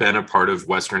if you've been a part of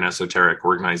Western esoteric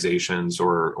organizations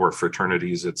or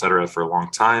fraternities, et cetera, for a long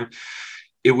time,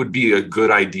 it would be a good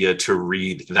idea to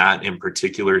read that in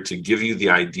particular, to give you the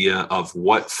idea of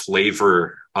what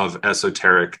flavor of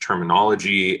esoteric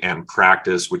terminology and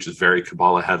practice, which is very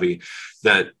Kabbalah heavy,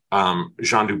 that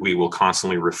Jean Dubuis will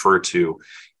constantly refer to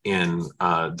in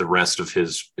the rest of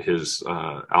his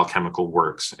alchemical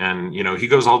works. And, he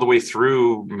goes all the way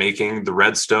through making the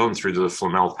red stone through the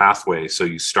Flamel pathway. So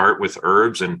you start with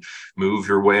herbs and move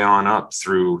your way on up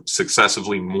through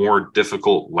successively more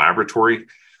difficult laboratory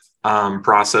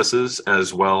processes,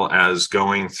 as well as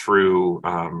going through,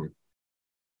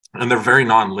 and they're very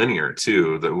nonlinear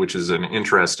too, which is an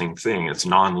interesting thing. It's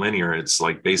nonlinear. It's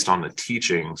like based on the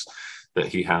teachings that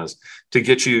he has, to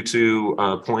get you to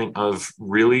a point of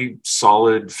really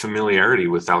solid familiarity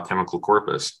with alchemical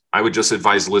corpus. I would just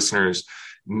advise listeners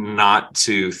not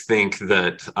to think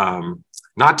that,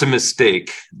 not to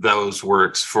mistake those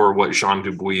works for what Jean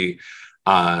Dubuis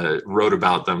wrote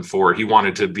about them for. He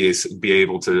wanted to be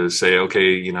able to say,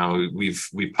 okay,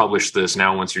 we've published this.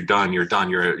 Now, once you're done, you're done.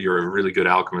 You're a really good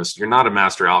alchemist. You're not a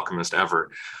master alchemist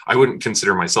ever. I wouldn't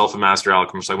consider myself a master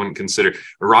alchemist. I wouldn't consider,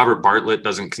 Robert Bartlett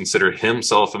doesn't consider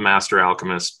himself a master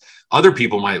alchemist. Other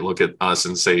people might look at us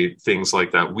and say things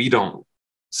like that. We don't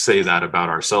say that about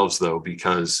ourselves, though,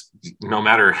 because no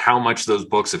matter how much those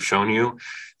books have shown you,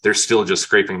 they're still just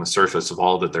scraping the surface of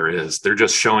all that there is. They're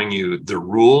just showing you the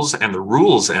rules, and the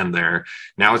rules end there.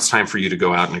 Now it's time for you to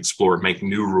go out and explore, make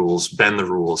new rules, bend the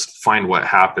rules, find what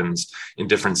happens in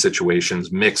different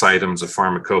situations, mix items of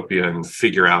pharmacopoeia, and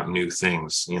figure out new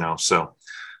things, So,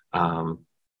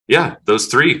 yeah, those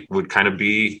three would kind of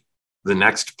be the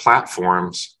next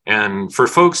platforms. And for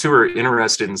folks who are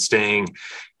interested in staying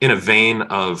in a vein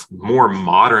of more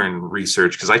modern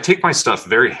research, because I take my stuff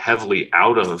very heavily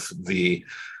out of the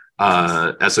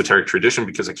esoteric tradition,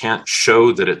 because I can't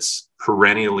show that it's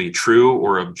perennially true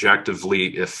or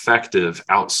objectively effective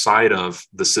outside of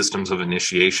the systems of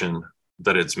initiation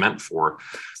that it's meant for.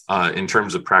 In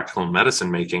terms of practical medicine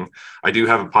making, I do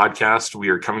have a podcast. We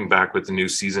are coming back with the new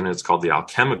season. It's called the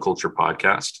Alchemiculture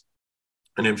podcast.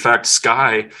 And in fact,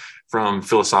 Sky from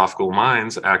Philosophical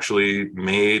Minds actually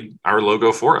made our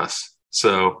logo for us.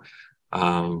 So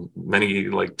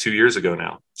like 2 years ago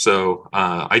now. So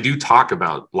I do talk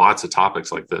about lots of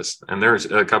topics like this. And there's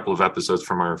a couple of episodes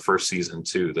from our first season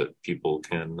too that people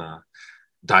can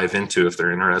dive into if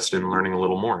they're interested in learning a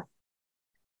little more.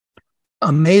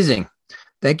 Amazing.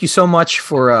 Thank you so much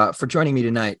for joining me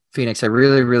tonight, Phoenix. I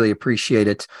really, really appreciate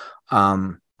it.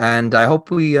 And I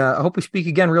hope we speak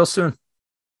again real soon.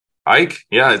 Ike,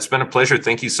 yeah, it's been a pleasure.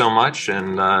 Thank you so much.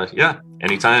 And yeah,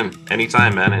 anytime,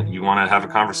 man. And you want to have a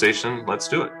conversation, let's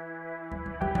do it.